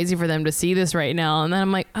so crazy for them to see this right now. And then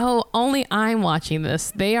I'm like, oh, only I'm watching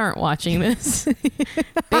this. They aren't watching this.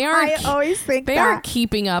 They aren't. I always think they aren't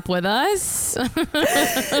keeping up with us.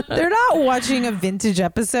 They're not watching a vintage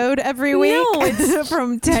episode every week. No, it's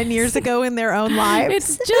from 10 years ago in their own lives.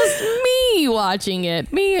 It's just me watching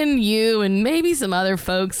it. Me and you and maybe some other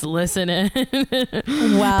folks listening. Well,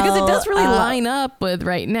 because it does really line up with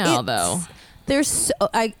right now, though.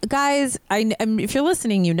 Guys, if you're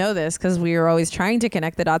listening, you know this because we are always trying to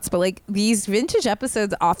connect the dots, but like these vintage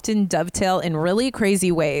episodes often dovetail in really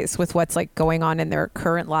crazy ways with what's like going on in their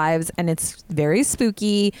current lives. And it's very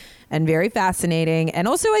spooky and very fascinating. And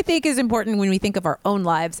also I think is important when we think of our own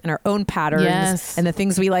lives and our own patterns and the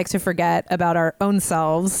things we like to forget about our own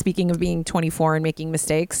selves. Speaking of being 24 and making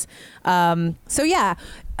mistakes.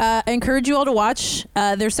 I encourage you all to watch.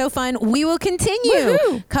 They're so fun. We will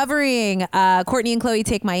continue covering Kourtney and Khloe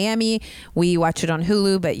Take Miami. We watch it on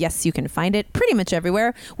Hulu, but yes, you can find it pretty much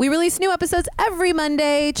everywhere. We release new episodes every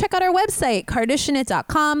Monday. Check out our website,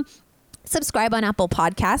 kardashianit.com. Subscribe on Apple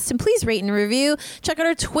Podcasts and please rate and review. Check out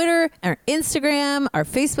our Twitter, our Instagram, our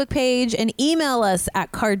Facebook page, and email us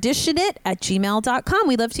at kardashianit@gmail.com.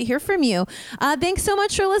 We'd love to hear from you. Thanks so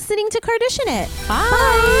much for listening to Kardashian It.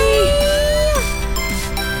 Bye.